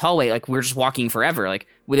trapped in this hallway, like we were just walking forever, like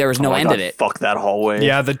there was no Oh my end God, of it. Fuck that hallway.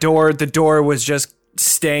 Yeah, the door was just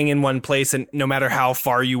staying in one place, and no matter how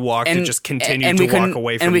far you walked, it just continued to walk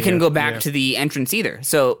away from you. and we couldn't go back Yeah. to the entrance either.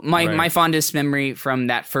 So my Right. fondest memory from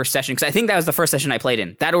that first session, because I think that was the first session I played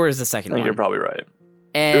in. That or is the second I think one. you're probably right.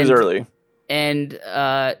 And, It was early. And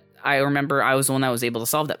I remember I was the one that was able to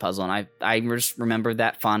solve that puzzle, and I just remember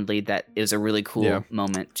that fondly. That it was a really cool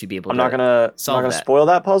moment to be able. I'm to not gonna solve that. spoil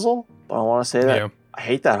that puzzle, but I want to say that Yeah. I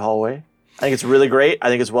hate that hallway. I think it's really great. I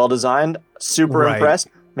think it's well designed. Super Right. impressed.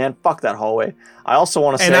 Man, fuck that hallway. I also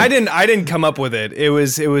want to say, And I didn't come up with it. It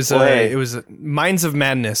was Well, hey. it was Minds of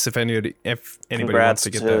Madness. If anybody wants congrats to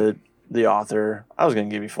get to that. the author. I was gonna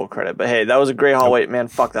give you full credit, but hey, that was a great hallway. Man,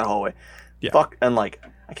 fuck that hallway. Yeah. Fuck, and like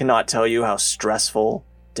I cannot tell you how stressful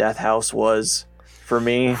Death House was for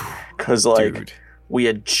me, because like Dude. we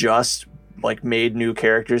had just like made new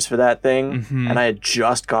characters for that thing, Mm-hmm. and I had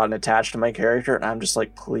just gotten attached to my character, and I'm just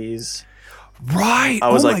like, please, Right. I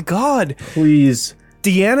was oh my like, god. please.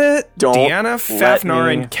 Deanna, Don't Deanna, let Fafnir,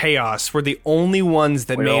 me- and Chaos were the only ones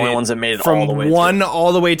that We're the made only it ones that made it from all the way one through.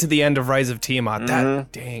 all the way to the end of Rise of Tiamat. That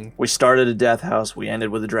Mhm. dang. We started a Death House, we ended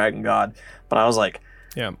with a Dragon God, but I was like,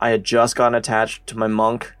 Yeah. I had just gotten attached to my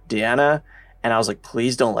monk, Deanna, and I was like,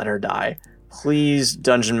 please don't let her die. Please,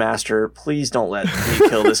 Dungeon Master, please don't let me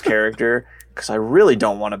kill this character, because I really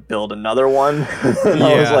don't want to build another one.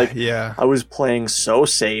 I was like, yeah. I was playing so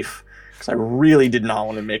safe, because I really did not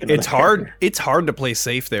want to make another It's hard. character. It's hard to play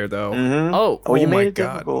safe there, though. Mhm. Oh, Oh, you Oh my made it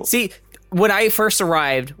God. difficult. see, when I first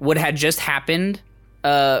arrived, what had just happened,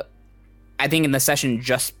 I think in the session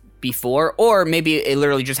just before, or maybe it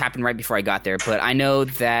literally just happened right before I got there. But I know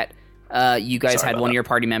that you guys Sorry had about one that. of your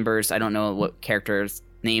party members. I don't know what character's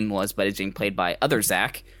name was, but it's being played by other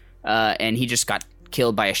Zach, and he just got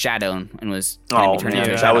killed by a shadow and was gonna Oh, be turned man,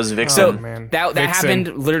 into a that shadow. was Vixen. So Oh, man. that Vixen.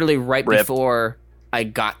 happened literally right Rip. before I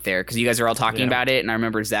got there, because you guys are all talking Yeah. about it, and I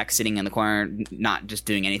remember Zach sitting in the corner, not just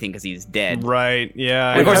doing anything because he's dead. Right.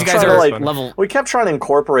 Yeah. And of course, you kept guys trying are to, like, level. We kept trying to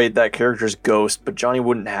incorporate that character's ghost, but Johnny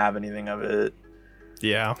wouldn't have anything of it.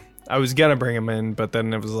 Yeah. I was gonna bring him in, but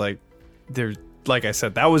then it was like, there. Like I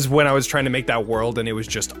said, that was when I was trying to make that world, and it was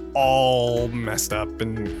just all messed up.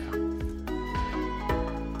 And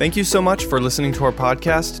thank you so much for listening to our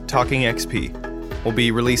podcast, Talking XP. We'll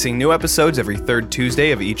be releasing new episodes every third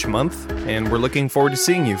Tuesday of each month, and we're looking forward to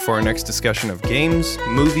seeing you for our next discussion of games,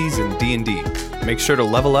 movies, and D&D. Make sure to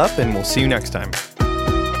level up, and we'll see you next time.